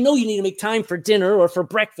 like you know you need to make time for dinner or for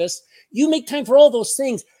breakfast. You make time for all those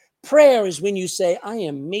things. Prayer is when you say, I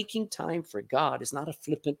am making time for God. It's not a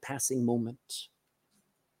flippant passing moment.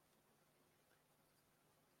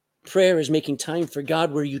 Prayer is making time for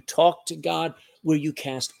God where you talk to God where you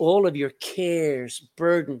cast all of your cares,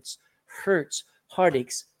 burdens, hurts,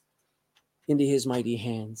 heartaches into his mighty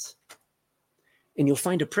hands. And you'll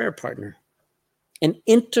find a prayer partner, an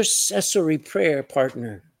intercessory prayer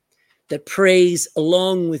partner that prays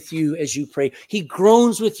along with you as you pray. He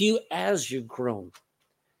groans with you as you groan.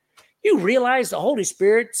 You realize the Holy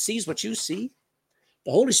Spirit sees what you see.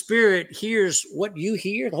 The Holy Spirit hears what you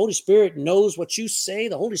hear. The Holy Spirit knows what you say.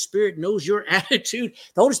 The Holy Spirit knows your attitude.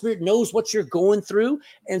 The Holy Spirit knows what you're going through.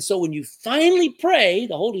 And so when you finally pray,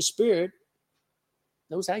 the Holy Spirit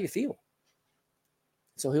knows how you feel.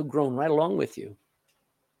 So he'll groan right along with you.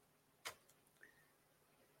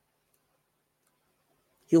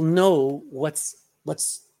 He'll know what's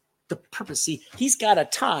the purpose. See, he's got a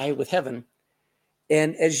tie with heaven.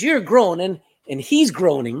 And as you're groaning and he's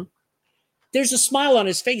groaning, there's a smile on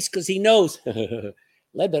his face because he knows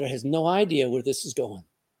Ledbetter has no idea where this is going.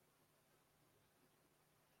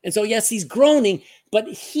 And so, yes, he's groaning, but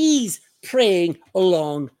he's praying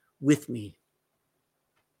along with me.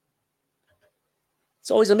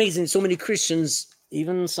 It's always amazing. So many Christians,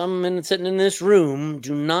 even some sitting in this room,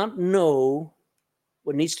 do not know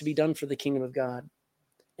what needs to be done for the kingdom of God.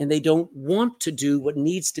 And they don't want to do what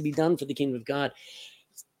needs to be done for the kingdom of God.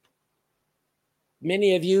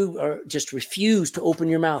 Many of you are just refuse to open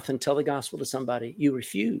your mouth and tell the gospel to somebody. You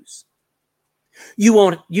refuse.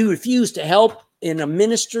 You refuse to help in a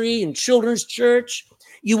ministry, in children's church.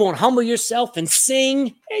 You won't humble yourself and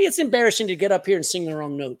sing. Hey, it's embarrassing to get up here and sing the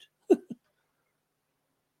wrong note.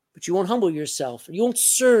 But you won't humble yourself. You won't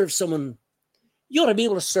serve someone. You ought to be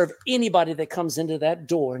able to serve anybody that comes into that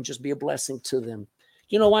door and just be a blessing to them.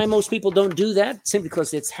 You know why most people don't do that? Simply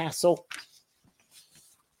because it's hassle.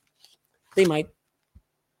 They might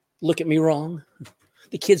look at me wrong.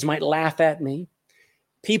 The kids might laugh at me.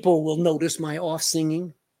 People will notice my off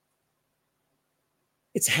singing.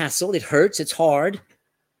 It's hassle. It hurts. It's hard.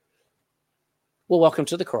 Well, welcome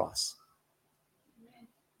to the cross.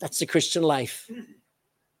 That's the Christian life.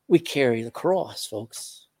 We carry the cross,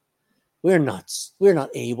 folks. We're not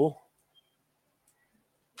able.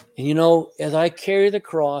 And you know, as I carry the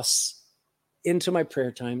cross into my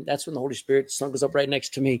prayer time, that's when the Holy Spirit snuggles up right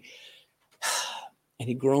next to me. And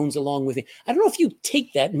he groans along with me. I don't know if you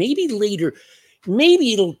take that. Maybe later,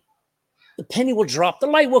 the penny will drop. The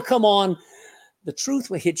light will come on. The truth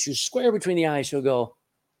will hit you square between the eyes. You'll go,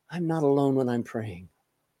 I'm not alone when I'm praying.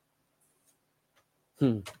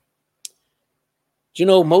 Do you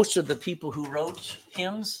know most of the people who wrote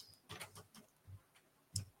hymns?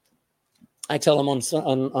 I tell them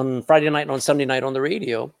on Friday night and on Sunday night on the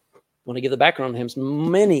radio, when I give the background hymns,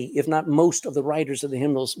 many, if not most of the writers of the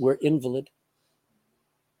hymnals were invalid.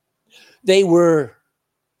 They were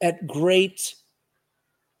at great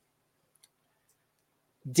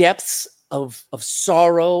depths of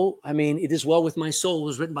sorrow. I mean, It Is Well With My Soul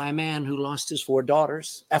was written by a man who lost his 4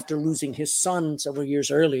 daughters after losing his son several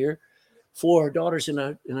years earlier. 4 daughters in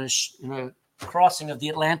a crossing of the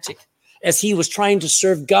Atlantic, as he was trying to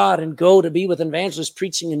serve God and go to be with evangelists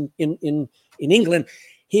preaching in England.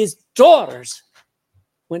 His daughters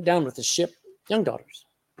went down with the ship, young daughters.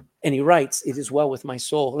 And he writes, It Is Well With My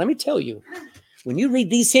Soul. Let me tell you, when you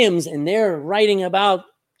read these hymns and they're writing about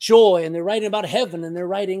joy and they're writing about heaven and they're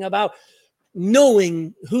writing about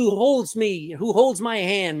knowing who holds me, who holds my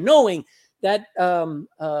hand, knowing that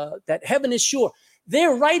that heaven is sure.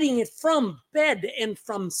 They're writing it from bed and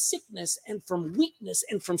from sickness and from weakness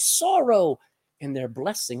and from sorrow. And they're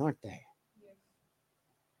blessing, aren't they?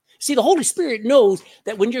 See, the Holy Spirit knows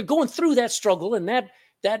that when you're going through that struggle and that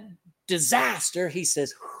disaster, he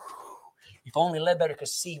says, if only Ledbetter could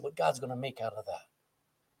see what God's going to make out of that.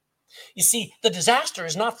 You see, the disaster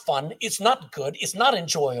is not fun. It's not good. It's not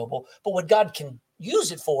enjoyable. But what God can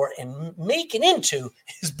use it for and make it into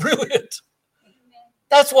is brilliant.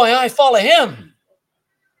 That's why I follow him.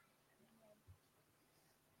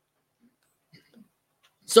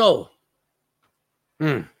 So,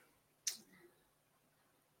 Romans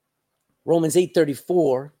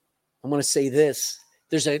 8:34, I'm going to say this.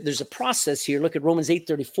 There's a process here. Look at Romans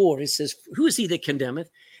 8:34. It says, who is he that condemneth?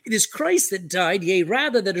 It is Christ that died, yea,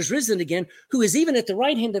 rather that is risen again, who is even at the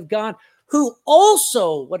right hand of God, who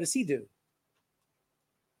also, what does he do?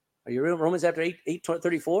 Are you reading Romans after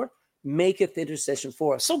 8:34? Maketh intercession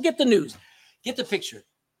for us. So get the news. Get the picture.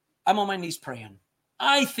 I'm on my knees praying.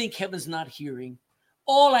 I think heaven's not hearing.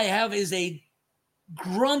 All I have is a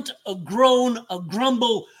grunt, a groan, a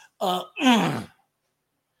grumble. I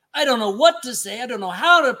don't know what to say. I don't know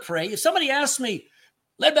how to pray. If somebody asked me,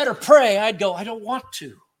 Ledbetter pray, I'd go, I don't want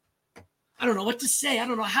to. I don't know what to say. I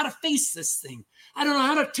don't know how to face this thing. I don't know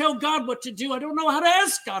how to tell God what to do. I don't know how to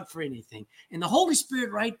ask God for anything. And the Holy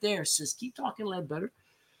Spirit right there says, keep talking, Ledbetter.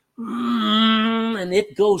 And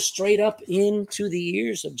it goes straight up into the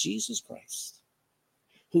ears of Jesus Christ,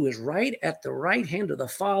 who is right at the right hand of the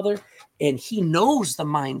Father, and he knows the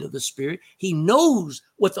mind of the Spirit. He knows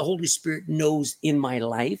what the Holy Spirit knows in my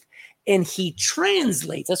life, and he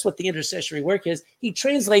translates. That's what the intercessory work is. He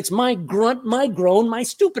translates my grunt, my groan, my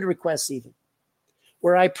stupid requests even,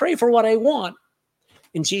 where I pray for what I want,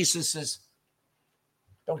 and Jesus says,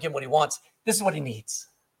 don't give him what he wants. This is what he needs.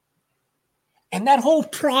 And that whole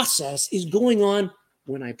process is going on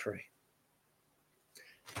when I pray.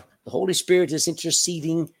 The Holy Spirit is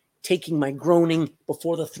interceding, taking my groaning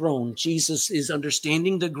before the throne. Jesus is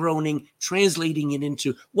understanding the groaning, translating it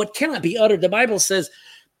into what cannot be uttered. The Bible says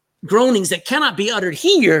groanings that cannot be uttered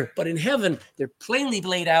here, but in heaven, they're plainly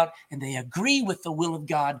laid out and they agree with the will of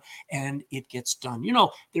God, and it gets done. You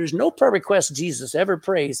know, there's no prayer request Jesus ever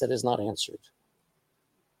prays that is not answered.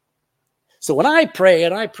 So when I pray,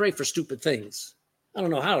 and I pray for stupid things, I don't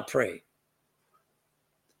know how to pray.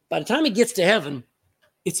 By the time it gets to heaven,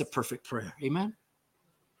 it's a perfect prayer. Amen?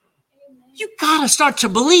 You got to start to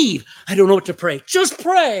believe. I don't know what to pray. Just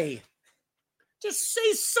pray. Just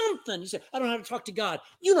say something. You say, I don't know how to talk to God.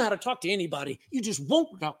 You know how to talk to anybody. You just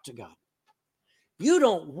won't talk to God. You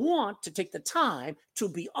don't want to take the time to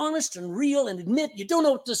be honest and real and admit you don't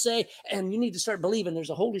know what to say, and you need to start believing there's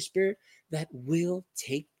a Holy Spirit that will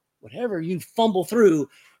take whatever you fumble through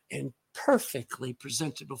and perfectly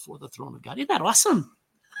present it before the throne of God. Isn't that awesome?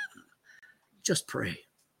 Just pray.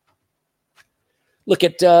 Look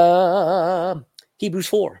at Hebrews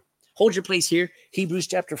 4. Hold your place here. Hebrews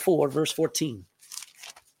chapter 4, verse 14.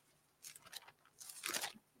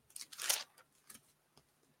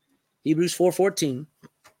 Hebrews 4:14.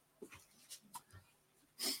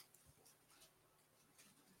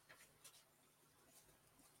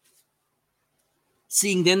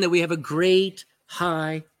 Seeing then that we have a great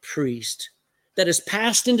high priest that has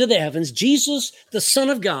passed into the heavens, Jesus, the Son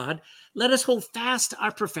of God, let us hold fast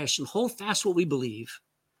our profession, hold fast what we believe.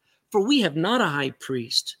 For we have not a high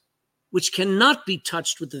priest which cannot be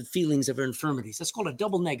touched with the feelings of our infirmities. That's called a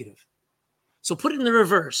double negative. So put it in the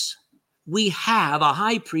reverse. We have a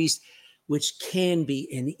high priest which can be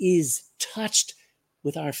and is touched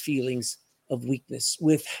with our feelings of weakness.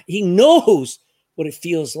 He knows what it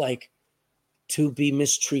feels like to be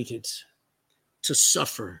mistreated, to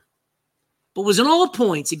suffer. But was in all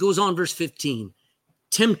points, it goes on, verse 15,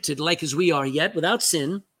 tempted like as we are, yet without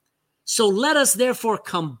sin. So let us therefore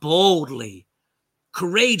come boldly,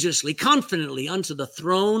 courageously, confidently unto the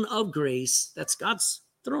throne of grace. That's God's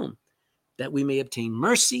throne, that we may obtain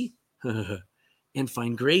mercy and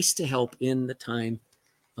find grace to help in the time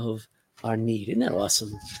of our need. Isn't that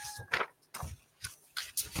awesome?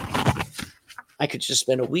 I could just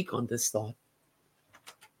spend a week on this thought.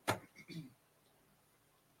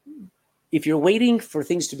 If you're waiting for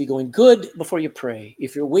things to be going good before you pray,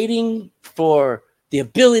 if you're waiting for the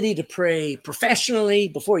ability to pray professionally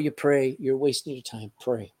before you pray, you're wasting your time.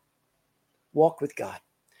 Pray. Walk with God.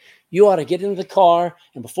 You ought to get into the car,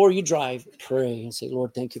 and before you drive, pray and say,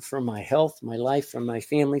 Lord, thank you for my health, my life, for my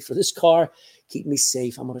family, for this car. Keep me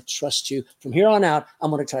safe. I'm going to trust you. From here on out, I'm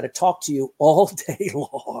going to try to talk to you all day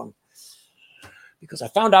long. Because I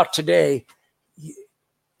found out today,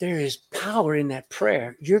 there is power in that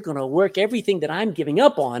prayer. You're going to work everything that I'm giving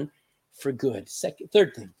up on for good.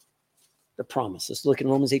 Third thing, the promise. Let's look in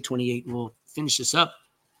Romans 8:28, and we'll finish this up.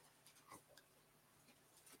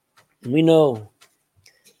 And we know,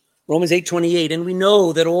 Romans 8:28, and we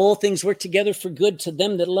know that all things work together for good to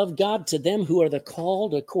them that love God, to them who are the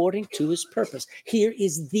called according to his purpose. Here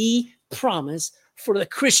is the promise for the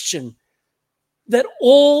Christian, that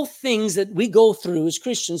all things that we go through as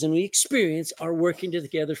Christians and we experience are working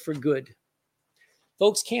together for good.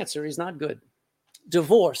 Folks, cancer is not good.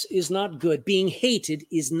 Divorce is not good. Being hated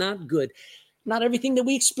is not good. Not everything that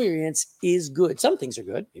we experience is good. Some things are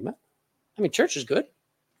good. Amen. I mean, church is good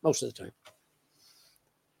most of the time.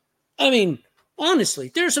 I mean,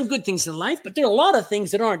 honestly, there are some good things in life, but there are a lot of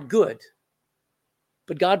things that aren't good.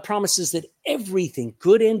 But God promises that everything,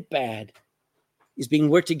 good and bad, is being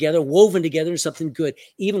worked together, woven together in something good.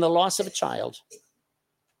 Even the loss of a child,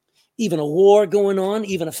 even a war going on,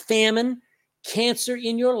 even a famine, cancer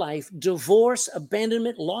in your life, divorce,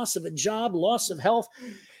 abandonment, loss of a job, loss of health.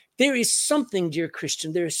 There is something, dear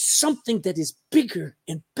Christian, there is something that is bigger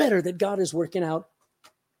and better that God is working out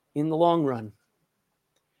in the long run.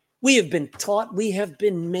 We have been taught, we have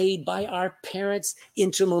been made by our parents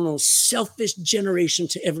into the most selfish generation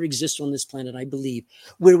to ever exist on this planet, I believe,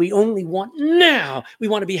 where we only want now. We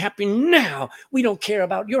want to be happy now. We don't care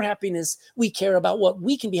about your happiness. We care about what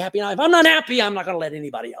we can be happy now. If I'm not happy, I'm not going to let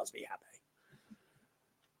anybody else be happy.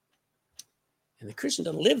 And the Christian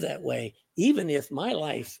doesn't live that way. Even if my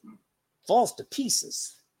life falls to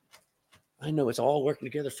pieces, I know it's all working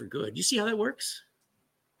together for good. You see how that works?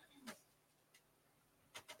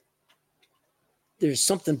 There's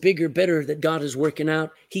something bigger, better that God is working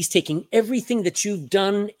out. He's taking everything that you've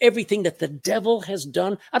done, everything that the devil has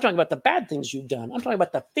done. I'm talking about the bad things you've done. I'm talking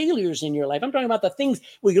about the failures in your life. I'm talking about the things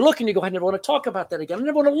where you look and you go, I never want to talk about that again. I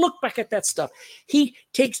never want to look back at that stuff. He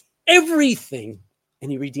takes everything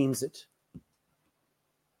and he redeems it.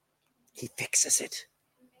 He fixes it.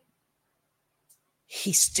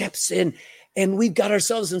 He steps in, and we've got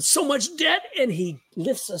ourselves in so much debt, and he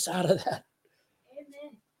lifts us out of that.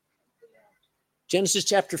 Genesis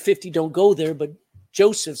chapter 50, don't go there, but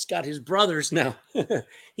Joseph's got his brothers now.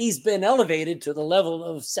 He's been elevated to the level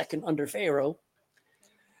of second under Pharaoh.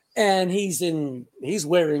 And he's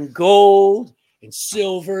wearing gold and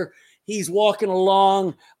silver. He's walking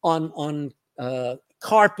along on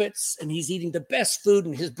carpets, and he's eating the best food,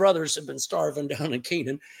 and his brothers have been starving down in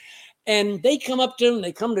Canaan. And they come up to him,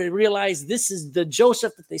 they come to realize this is the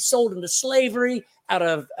Joseph that they sold into slavery out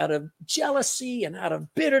of jealousy and out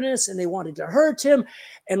of bitterness, and they wanted to hurt him.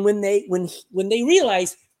 And when they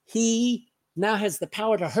realize he now has the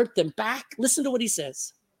power to hurt them back, listen to what he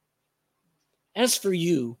says. As for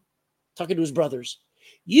you, talking to his brothers,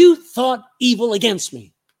 you thought evil against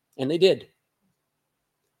me, and they did.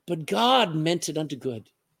 But God meant it unto good.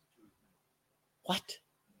 What?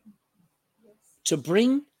 To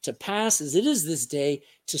bring to pass as it is this day,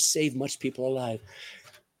 to save much people alive.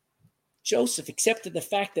 Joseph accepted the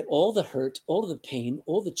fact that all the hurt, all the pain,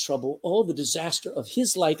 all the trouble, all the disaster of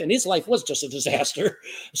his life, and his life was just a disaster,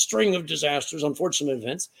 a string of disasters, unfortunate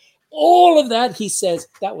events, all of that, he says,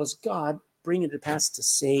 that was God bringing it to pass to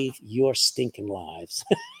save your stinking lives.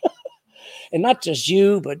 And not just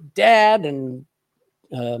you, but dad and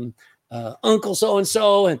uncle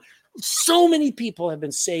so-and-so, and so many people have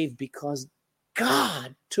been saved because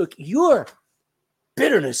God took your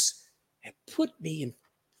bitterness and put me in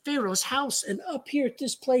Pharaoh's house and up here at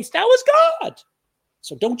this place. That was God.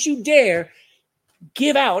 So don't you dare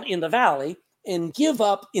give out in the valley and give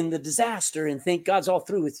up in the disaster and think God's all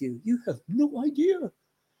through with you. You have no idea.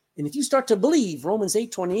 And if you start to believe Romans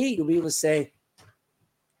 8:28, you'll be able to say,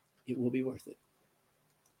 it will be worth it.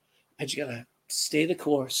 I just got to stay the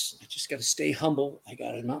course. I just got to stay humble. I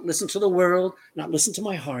got to not listen to the world, not listen to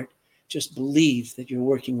my heart. Just believe that you're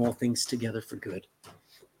working all things together for good.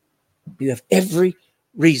 You have every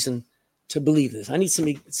reason to believe this. I need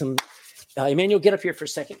some Emmanuel, get up here for a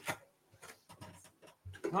second.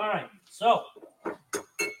 All right. So,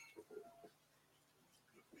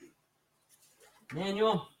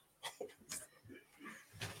 Emmanuel,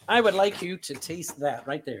 I would like you to taste that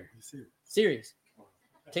right there. Serious.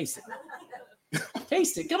 Taste it.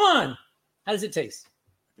 Taste it. Come on. How does it taste?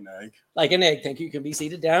 An egg. Like an egg. Thank you. You can be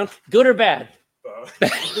seated down. Good or bad?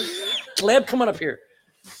 Caleb, come on up here.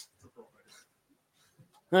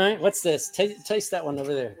 All right. What's this? Taste that one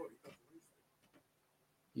over there.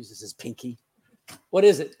 Uses his pinky. What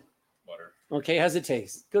is it? Butter. Okay. How's it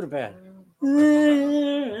taste? Good or bad?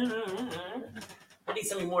 I need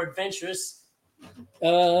something more adventurous.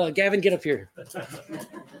 Gavin, get up here.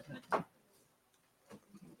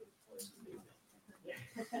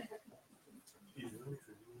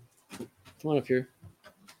 Come on up here.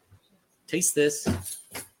 Taste this.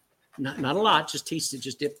 Not a lot. Just taste it.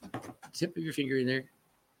 Just dip tip of your finger in there.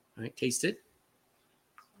 All right. Taste it.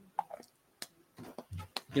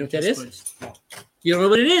 You know what that is? You don't know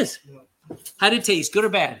what it is? How did it taste? Good or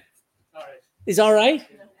bad? All right. It's all right?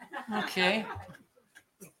 Okay.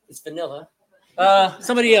 It's vanilla.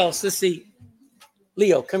 Somebody else. Let's see.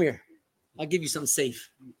 Leo, come here. I'll give you something safe.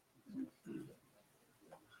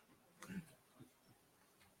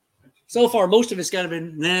 So far, most of it's got to be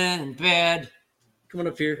nah and bad. Come on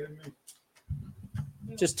up here.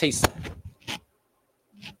 Just taste it.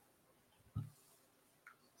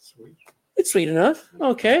 Sweet. It's sweet enough.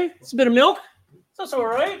 Okay. It's a bit of milk. That's all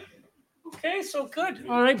right. Okay, so good.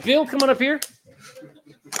 All right, Bill, come on up here.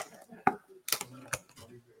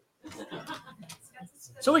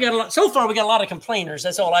 So we got a lot. So far, we got a lot of complainers.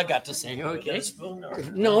 That's all I've got to say. Okay.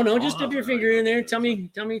 No, just dip your finger in there. Tell me,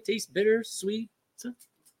 taste bitter, sweet.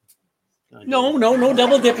 No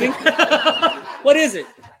double dipping. What is it?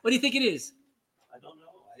 What do you think it is? I don't know.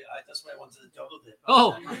 That's why I wanted to double dip.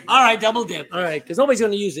 Oh, all right, double dip. All right, because nobody's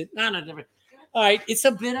going to use it. No, different. All right, it's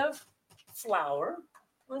a bit of flour.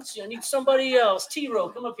 Let's see, I need somebody else. T-Row,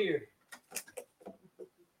 come up here.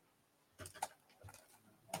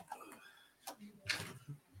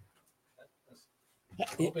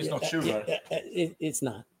 Hope it's not sugar. It's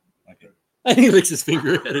not. Okay. And he licks his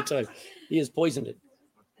finger at a time. He has poisoned it.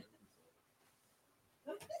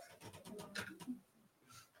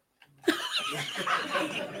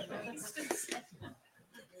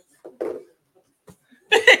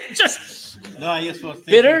 No, I just was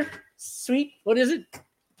thinking. Bitter, sweet. What is it?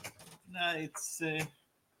 No, it's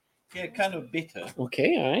kind of bitter.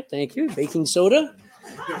 Okay, all right. Thank you. Baking soda.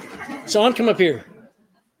 Sean, come up here.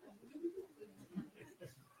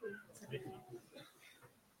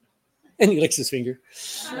 And he licks his finger.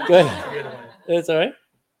 Go ahead. That's all right.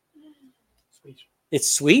 Sweet.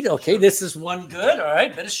 It's sweet. Okay, this is one good. All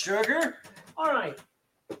right, bit of sugar. All right.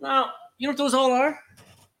 Now, you know what those all are?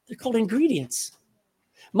 They're called ingredients.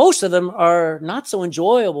 Most of them are not so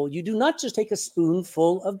enjoyable. You do not just take a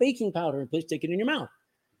spoonful of baking powder and stick it in your mouth.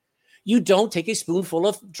 You don't take a spoonful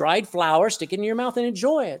of dried flour, stick it in your mouth, and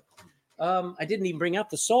enjoy it. I didn't even bring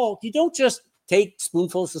out the salt. You don't just take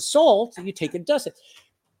spoonfuls of salt. You take and dust it.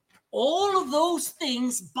 All of those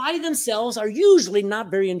things by themselves are usually not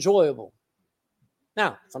very enjoyable.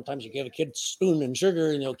 Now, sometimes you give a kid a spoon and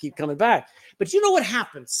sugar and they'll keep coming back. But you know what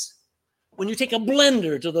happens when you take a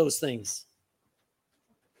blender to those things?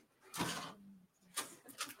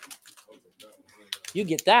 You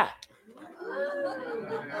get that.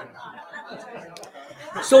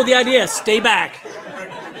 So the idea is stay back.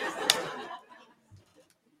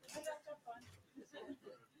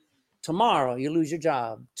 Tomorrow you lose your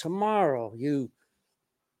job. Tomorrow you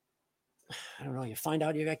find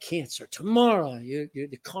out you got cancer. Tomorrow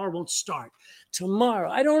the car won't start. Tomorrow,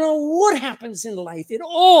 I don't know what happens in life. It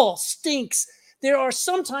all stinks.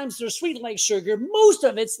 Sometimes they're sweet like sugar. Most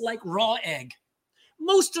of it's like raw egg.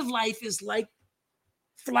 Most of life is like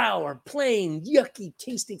flour, plain, yucky,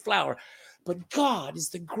 tasting flour. But God is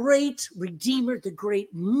the great redeemer, the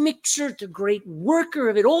great mixer, the great worker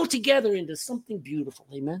of it all together into something beautiful.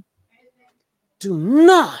 Amen. Do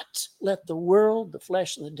not let the world, the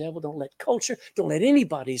flesh, and the devil, don't let culture, don't let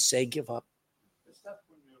anybody say give up.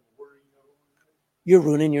 You're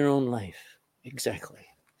ruining your own life. Exactly.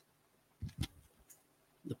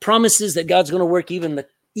 The promise is that God's going to work even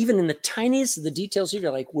in the tiniest of the details here,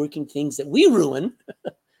 like working things that we ruin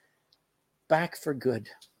back for good.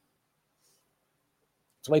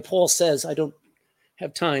 That's why Paul says, I don't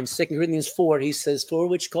have time, 2 Corinthians 4, he says, for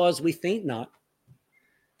which cause we faint not.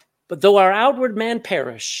 But though our outward man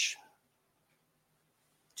perish,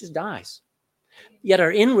 just dies, yet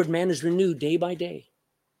our inward man is renewed day by day.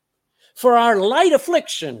 For our light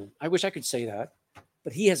affliction, I wish I could say that,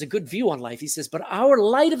 but he has a good view on life. He says, but our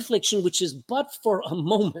light affliction, which is but for a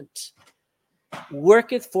moment,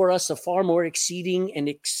 worketh for us a far more exceeding and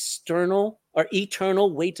eternal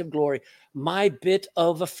weight of glory. My bit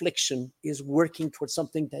of affliction is working towards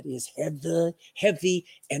something that is heavy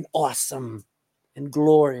and awesome and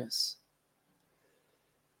glorious.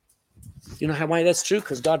 You know why that's true?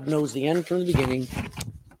 Because God knows the end from the beginning.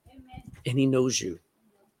 Amen. And he knows you.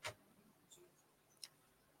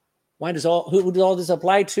 Who does all this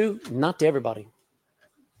apply to? Not to everybody.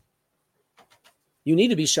 You need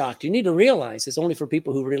to be shocked. You need to realize it's only for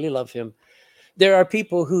people who really love him. There are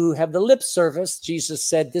people who have the lip service. Jesus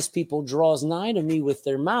said, this people draws nigh to me with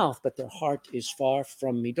their mouth, but their heart is far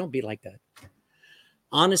from me. Don't be like that.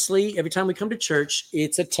 Honestly, every time we come to church,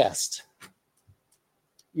 it's a test.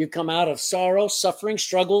 You come out of sorrow, suffering,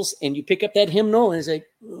 struggles, and you pick up that hymnal and it's like,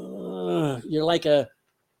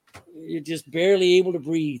 you're just barely able to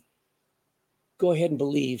breathe. Go ahead and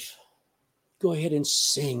believe. Go ahead and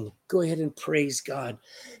sing. Go ahead and praise God,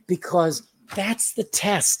 because that's the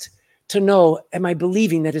test to know, am I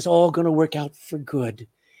believing that it's all going to work out for good?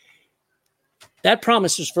 That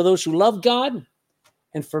promise is for those who love God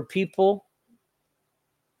and for people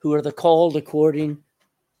who are the called according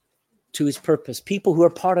to his purpose, people who are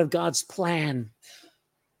part of God's plan,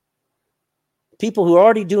 people who are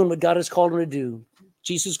already doing what God has called them to do.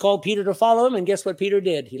 Jesus called Peter to follow him, and guess what Peter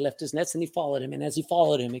did? He left his nets and he followed him, and as he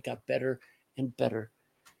followed him, it got better and better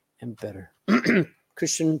and better.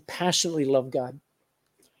 Christian passionately love God.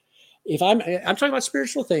 If I'm talking about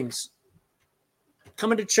spiritual things,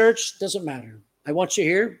 coming to church doesn't matter. I want you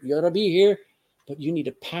here. You ought to be here, but you need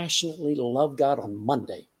to passionately love God on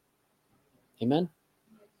Monday. Amen.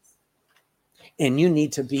 And you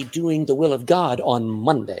need to be doing the will of God on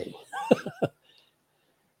Monday.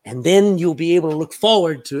 And then you'll be able to look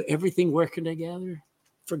forward to everything working together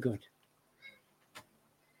for good.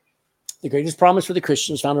 The greatest promise for the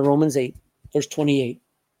Christians found in Romans 8, verse 28.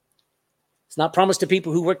 It's not promised to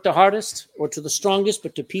people who work the hardest or to the strongest,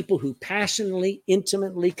 but to people who passionately,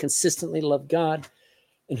 intimately, consistently love God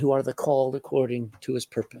and who are the called according to his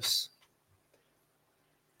purpose.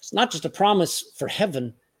 It's not just a promise for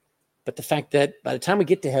heaven, but the fact that by the time we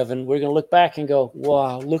get to heaven, we're going to look back and go,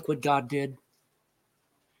 wow, look what God did.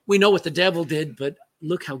 We know what the devil did, but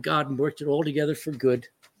look how God worked it all together for good.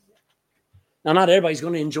 Now, not everybody's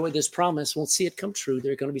going to enjoy this promise, won't see it come true.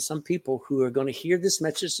 There are going to be some people who are going to hear this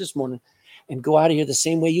message this morning and go out of here the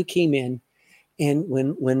same way you came in. And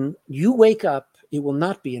when you wake up, it will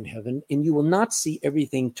not be in heaven, and you will not see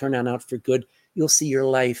everything turn out for good. You'll see your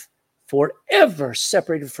life forever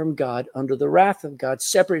separated from God, under the wrath of God,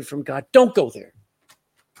 separated from God. Don't go there.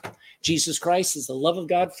 Jesus Christ is the love of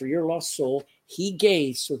God for your lost soul. He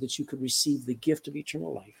gave so that you could receive the gift of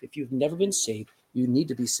eternal life. If you've never been saved, you need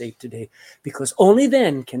to be saved today, because only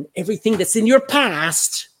then can everything that's in your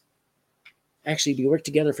past actually be worked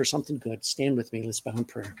together for something good. Stand with me. Let's bow in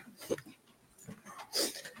prayer.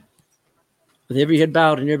 With every head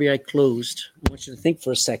bowed and every eye closed, I want you to think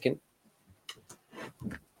for a second.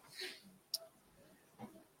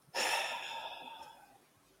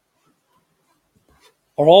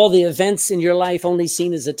 Are all the events in your life only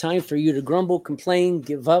seen as a time for you to grumble, complain,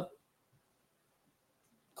 give up,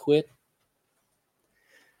 quit?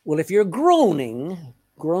 Well, if you're groan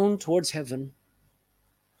towards heaven,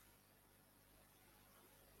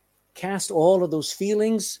 cast all of those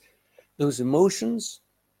feelings, those emotions,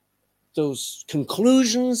 those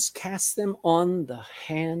conclusions, cast them on the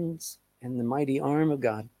hands and the mighty arm of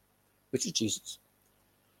God, which is Jesus.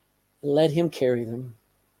 Let him carry them.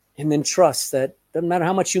 And then trust that doesn't matter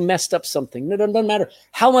how much you messed up something. It doesn't matter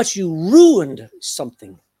how much you ruined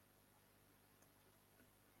something.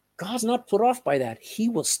 God's not put off by that. He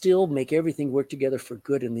will still make everything work together for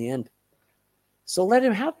good in the end. So let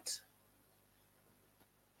him have it.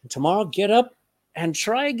 And tomorrow, get up and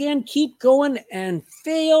try again. Keep going and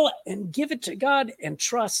fail and give it to God and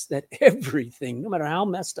trust that everything, no matter how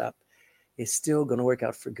messed up, is still going to work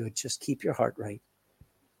out for good. Just keep your heart right.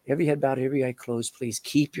 Every head bowed, every eye closed, please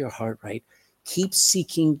keep your heart right. Keep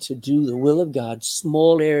seeking to do the will of God.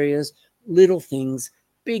 Small areas, little things,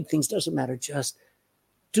 big things, doesn't matter. Just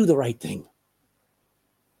do the right thing.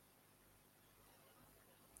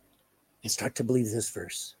 And start to believe this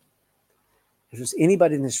verse. If there's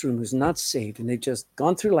anybody in this room who's not saved and they've just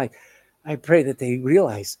gone through life, I pray that they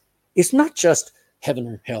realize it's not just heaven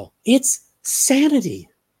or hell. It's sanity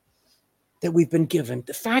that we've been given.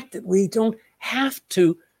 The fact that we don't have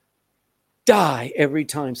to die every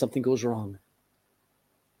time something goes wrong.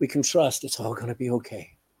 We can trust it's all going to be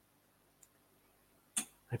okay.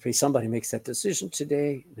 I pray somebody makes that decision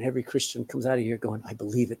today, and every Christian comes out of here going, I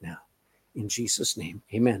believe it now. In Jesus' name,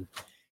 amen.